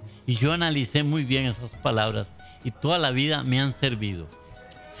cóbreme. Y yo analicé muy bien esas palabras y toda la vida me han servido.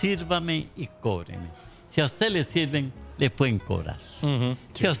 Sírvame y cóbreme. Si a usted le sirven, le pueden cobrar.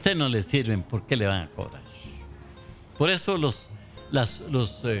 Si a usted no le sirven, ¿por qué le van a cobrar? Por eso los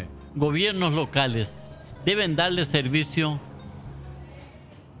gobiernos locales deben darle servicio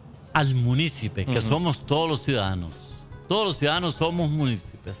al municipio, que somos todos los ciudadanos. Todos los ciudadanos somos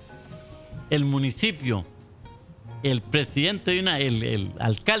municipios. El municipio, el presidente el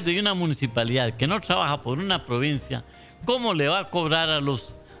alcalde de una municipalidad que no trabaja por una provincia, ¿cómo le va a cobrar a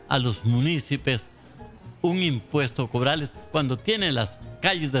los municipios un impuesto, cobrarles cuando tiene las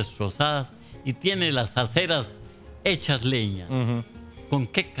calles destrozadas y tiene las aceras hechas leña? ¿Con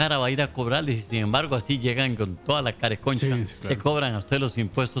qué cara va a ir a cobrarles? Y sin embargo así llegan con toda la careconcha, sí, claro. Le cobran a usted los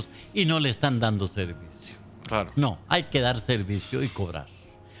impuestos y no le están dando servicio. Claro. No, hay que dar servicio y cobrar.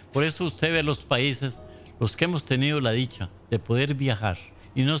 Por eso usted ve los países, los que hemos tenido la dicha de poder viajar,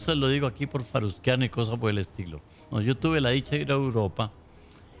 y no se lo digo aquí por farusquear ni cosa por el estilo. No, yo tuve la dicha de ir a Europa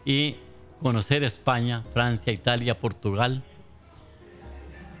y conocer España, Francia, Italia, Portugal,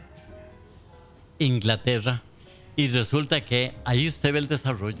 Inglaterra, y resulta que ahí usted ve el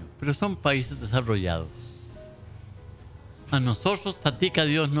desarrollo, pero son países desarrollados. A nosotros, tatica,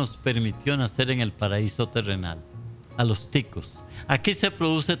 Dios nos permitió nacer en el paraíso terrenal, a los ticos. Aquí se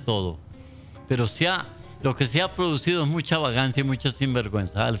produce todo, pero lo que se ha producido es mucha vagancia y mucha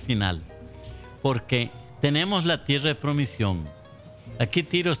sinvergüenza al final, porque tenemos la tierra de promisión. Aquí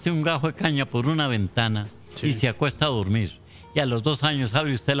tira usted un gajo de caña por una ventana y se acuesta a dormir. Y a los 2 años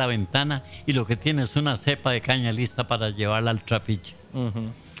abre usted la ventana y lo que tiene es una cepa de caña lista para llevarla al trapiche.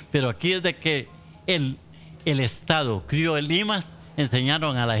 Pero aquí desde que el Estado crió el IMAS,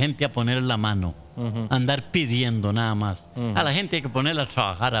 enseñaron a la gente a poner la mano, a andar pidiendo nada más. A la gente hay que ponerla a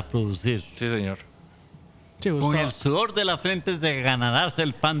trabajar, a producir. Sí, señor. Sí, Con el sudor de la frente de ganarse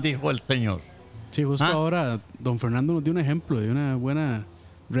el pan, dijo el Señor. Sí, justo ahora don Fernando nos dio un ejemplo de una buena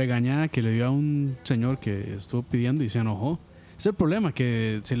regañada que le dio a un señor que estuvo pidiendo y se enojó. Es el problema,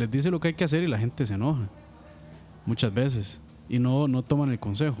 que se les dice lo que hay que hacer y la gente se enoja muchas veces y no toman el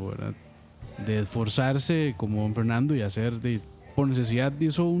consejo, ¿verdad? De esforzarse como don Fernando y hacer por necesidad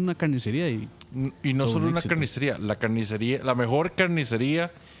hizo una carnicería y no solo una éxito. carnicería, la mejor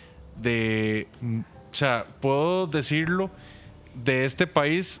carnicería o sea, puedo decirlo, de este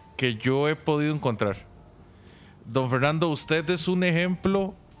país que yo he podido encontrar. Don Fernando, usted es un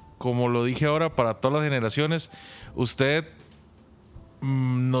ejemplo, como lo dije ahora, para todas las generaciones. Usted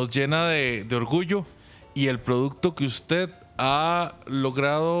nos llena de orgullo, y el producto que usted ha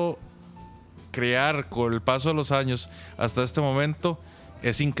logrado crear con el paso de los años hasta este momento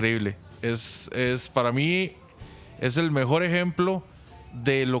es increíble. Es para mí es el mejor ejemplo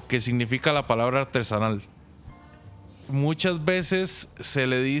de lo que significa la palabra artesanal. Muchas veces se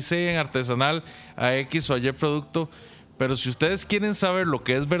le dice en artesanal a X o Y producto, pero si ustedes quieren saber lo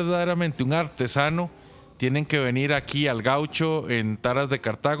que es verdaderamente un artesano, tienen que venir aquí al Gaucho en Taras de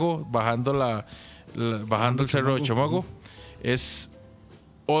Cartago, bajando el cerro de Chomogo. Es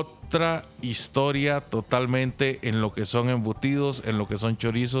otra historia totalmente en lo que son embutidos, en lo que son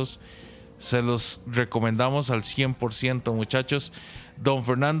chorizos. Se los recomendamos al 100%, muchachos. Don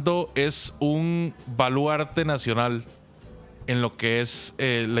Fernando es un baluarte nacional en lo que es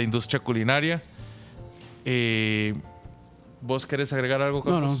la industria culinaria. ¿Vos querés agregar algo,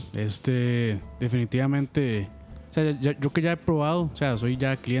 Carlos? No, definitivamente, o sea, yo que ya he probado, o sea, soy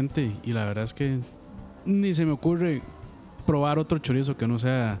ya cliente y la verdad es que ni se me ocurre probar otro chorizo que no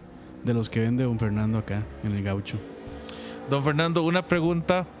sea de los que vende don Fernando acá en el Gaucho. Don Fernando, una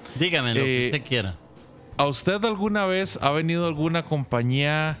pregunta. Dígame lo que usted quiera. ¿A usted alguna vez ha venido alguna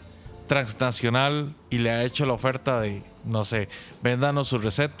compañía transnacional y le ha hecho la oferta de, no sé, véndanos su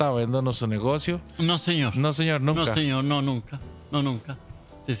receta, véndanos su negocio? No, señor. No, señor, nunca. No, señor, no, nunca. No, nunca.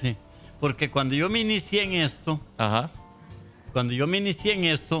 Sí, sí. Porque cuando yo me inicié en esto,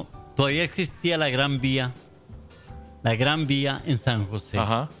 todavía existía la Gran Vía en San José.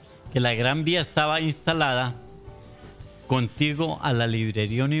 Que la Gran Vía estaba instalada contigo a la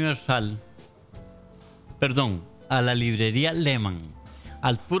librería Universal, a la librería Lehman,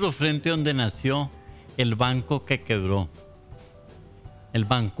 al puro frente donde nació el banco que quebró, el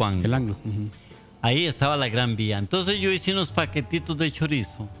Banco Anglo. El Anglo. Ahí estaba la Gran Vía. Entonces yo hice unos paquetitos de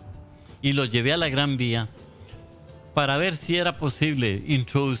chorizo y los llevé a la Gran Vía para ver si era posible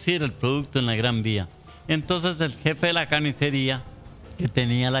introducir el producto en la Gran Vía. Entonces el jefe de la carnicería que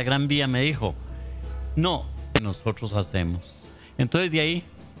tenía la Gran Vía me dijo, no, nosotros hacemos. Entonces de ahí,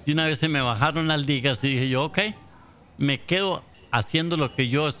 de una vez se me bajaron las ligas y dije yo, ok, me quedo haciendo lo que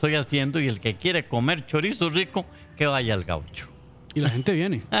yo estoy haciendo y el que quiere comer chorizo rico, que vaya al Gaucho. Y la gente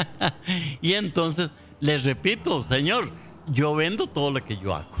viene. Y entonces, les repito, señor, yo vendo todo lo que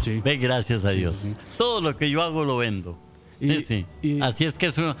yo hago. Sí. Ve, gracias a Dios. Sí. Todo lo que yo hago lo vendo. Sí. Así es que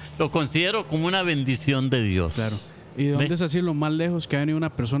eso lo considero como una bendición de Dios. Claro. ¿Y de dónde es así lo más lejos que ha venido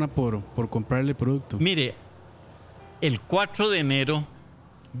una persona por comprarle producto? Mire, el 4 de enero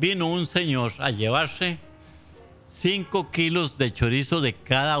vino un señor a llevarse 5 kilos de chorizo de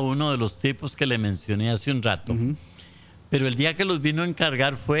cada uno de los tipos que le mencioné hace un rato. Pero el día que los vino a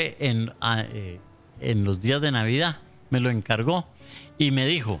encargar fue en los días de Navidad. Me lo encargó y me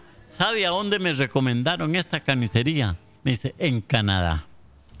dijo, ¿sabe a dónde me recomendaron esta carnicería? Me dice, en Canadá.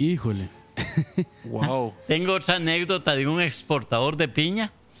 Híjole. Wow. Tengo otra anécdota de un exportador de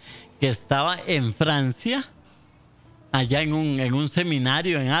piña que estaba en Francia, allá en un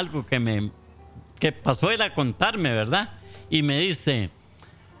seminario, en algo que pasó él a contarme, ¿verdad? Y me dice,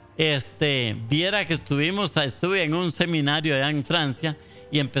 viera que estuve en un seminario allá en Francia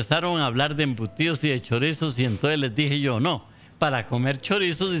y empezaron a hablar de embutidos y de chorizos y entonces les dije yo, no, para comer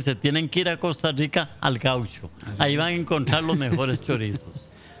chorizos y se tienen que ir a Costa Rica al Gaucho. Ahí van a encontrar los mejores chorizos.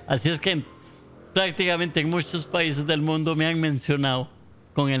 Así es que prácticamente en muchos países del mundo me han mencionado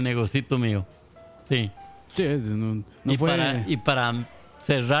con el negocito mío. Sí. Sí, Y para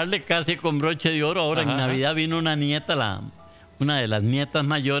cerrarle casi con broche de oro, ahora en Navidad vino una nieta, una de las nietas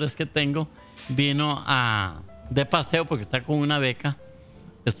mayores que tengo, vino de paseo porque está con una beca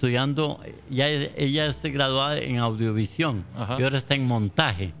estudiando. Ella es graduada en audiovisión y ahora está en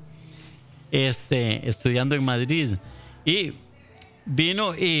montaje, estudiando en Madrid. Y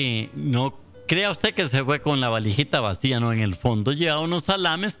vino y no crea usted que se fue con la valijita vacía, no, en el fondo llevaba unos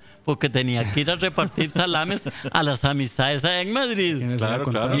salames porque tenía que ir a repartir salames a las amistades allá en Madrid.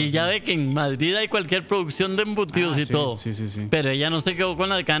 Claro. Y ya ve que en Madrid hay cualquier producción de embutidos y todo. Sí. Pero ella no se quedó con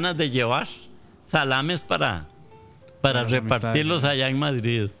las ganas de llevar salames para repartirlos allá en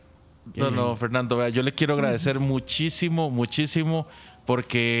Madrid. No, Fernando, vea, yo le quiero agradecer muchísimo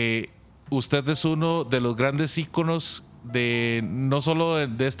porque usted es uno de los grandes íconos no solo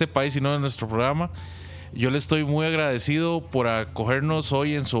de este país, sino de nuestro programa. Yo le estoy muy agradecido por acogernos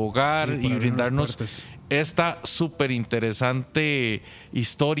hoy en su hogar y brindarnos esta súper interesante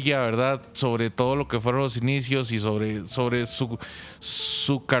historia, ¿verdad? Sobre todo lo que fueron los inicios y sobre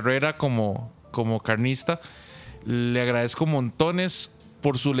su carrera como carnista. Le agradezco montones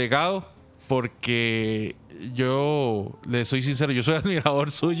por su legado, porque yo le soy sincero, yo soy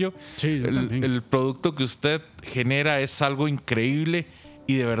admirador suyo. Sí, el producto que usted genera es algo increíble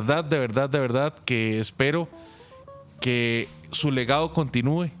y de verdad que espero que su legado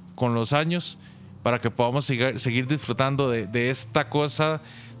continúe con los años para que podamos seguir disfrutando de esta cosa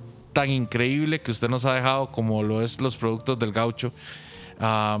tan increíble que usted nos ha dejado como lo es los productos del Gaucho.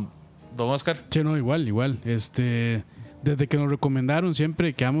 Don Oscar. Sí, no, igual. Desde que nos recomendaron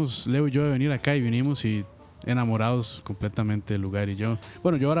siempre quedamos, Leo y yo, de venir acá, y vinimos y enamorados completamente del lugar. Y yo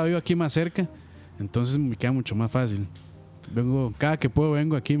ahora vivo aquí más cerca, entonces me queda mucho más fácil. Cada que puedo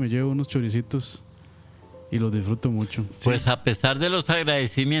vengo aquí, me llevo unos choricitos y los disfruto mucho. Pues a pesar de los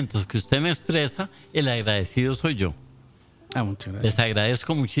agradecimientos que usted me expresa, el agradecido soy yo. Muchas gracias. Les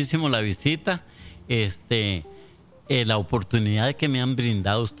agradezco muchísimo la visita, la oportunidad que me han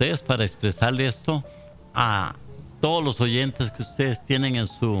brindado ustedes para expresarle esto a todos los oyentes que ustedes tienen en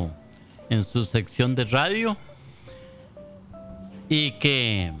su sección de radio, y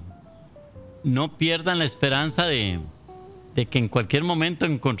que no pierdan la esperanza de que en cualquier momento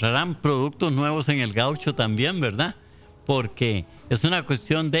encontrarán productos nuevos en el Gaucho también, ¿verdad? Porque es una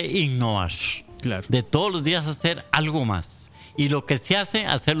cuestión de innovar, claro, de todos los días hacer algo más, y lo que se hace,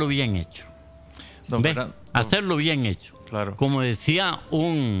 hacerlo bien hecho. Hacerlo bien hecho. Claro. Como decía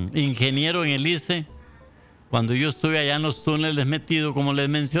un ingeniero en el ICE, cuando yo estuve allá en los túneles metido, como les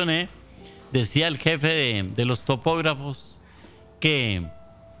mencioné, decía el jefe de los topógrafos que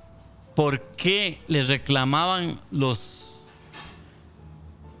por qué les reclamaban los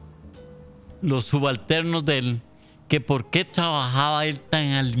subalternos de él, que por qué trabajaba él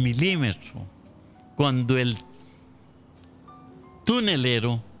tan al milímetro, cuando el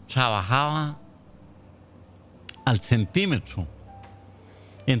tunelero trabajaba al centímetro.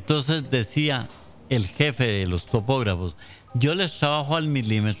 Entonces decía el jefe de los topógrafos: yo les trabajo al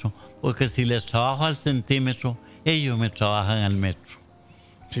milímetro, porque si les trabajo al centímetro, ellos me trabajan al metro.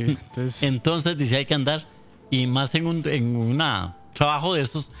 Sí, entonces dice, hay que andar, y más en un trabajo de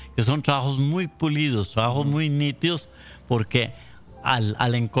esos, que son trabajos muy pulidos, trabajos muy nítidos, porque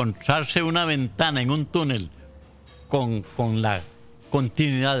al encontrarse una ventana en un túnel con la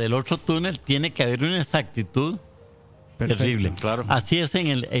continuidad del otro túnel, tiene que haber una exactitud terrible. Claro. Así es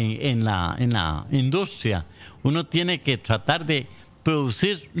en la industria. Uno tiene que tratar de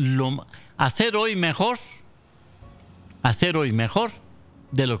producir hacer hoy mejor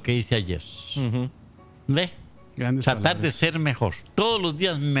de lo que hice ayer. ¿Ve? Grandes tratar palabras. de ser mejor, todos los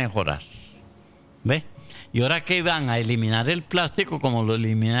días mejorar. ¿Ve? Y ahora que van a eliminar el plástico, como lo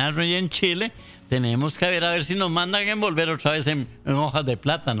eliminaron hoy en Chile, tenemos que ver si nos mandan a envolver otra vez en hojas de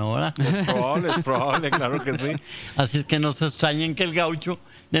plátano, ¿verdad? Es probable, claro que sí. Así es que no se extrañen que el Gaucho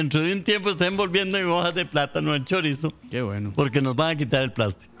dentro de un tiempo esté envolviendo en hojas de plátano el chorizo. Qué bueno. Porque nos van a quitar el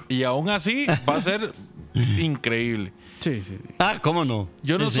plástico. Y aún así va a ser increíble. Sí. ¿Cómo no?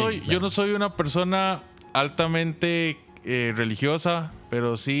 Yo no Claro. soy una persona altamente religiosa,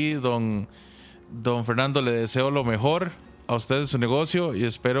 pero sí, don Fernando, le deseo lo mejor a usted en su negocio y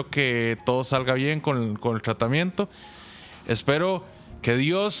espero que todo salga bien con el tratamiento. Espero que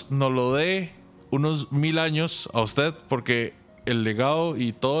Dios nos lo dé unos 1000 años a usted, porque el legado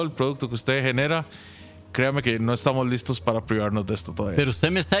y todo el producto que usted genera, créame que no estamos listos para privarnos de esto todavía. Pero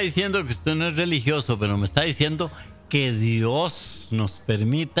usted me está diciendo que usted no es religioso, pero me está diciendo que Dios nos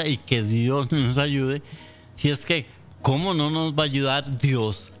permita y que Dios nos ayude. Si es que, ¿cómo no nos va a ayudar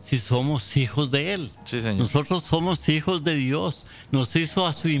Dios si somos hijos de Él? Sí, señor. Nosotros somos hijos de Dios. Nos hizo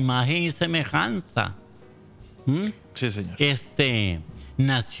a su imagen y semejanza. Sí, señor.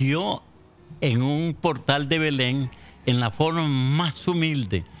 Nació en un portal de Belén en la forma más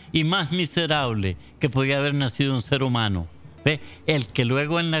humilde y más miserable que podía haber nacido un ser humano. ¿Ve? El que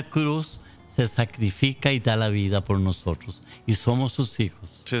luego en la cruz se sacrifica y da la vida por nosotros. Y somos sus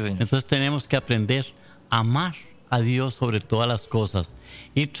hijos. Sí, señor. Entonces tenemos que aprender a amar a Dios sobre todas las cosas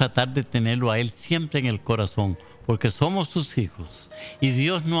y tratar de tenerlo a Él siempre en el corazón, porque somos sus hijos y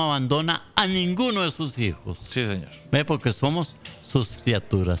Dios no abandona a ninguno de sus hijos. Sí, señor. ¿Ve? Porque somos sus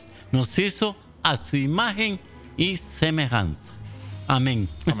criaturas. Nos hizo a su imagen y semejanza. Amén.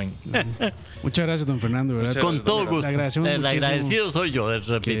 Amén. Muchas gracias, don Fernando, ¿verdad? Muchas Con todo gusto. Le agradecemos El muchísimo agradecido soy yo,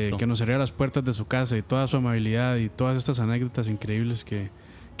 repito. que nos abriera las puertas de su casa y toda su amabilidad y todas estas anécdotas increíbles que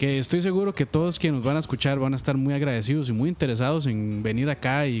estoy seguro que todos quienes nos van a escuchar van a estar muy agradecidos y muy interesados en venir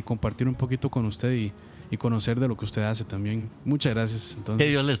acá y compartir un poquito con usted y conocer de lo que usted hace también. Muchas gracias. Entonces, Que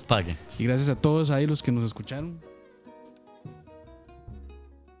Dios les pague. y gracias a todos ahí los que nos escucharon.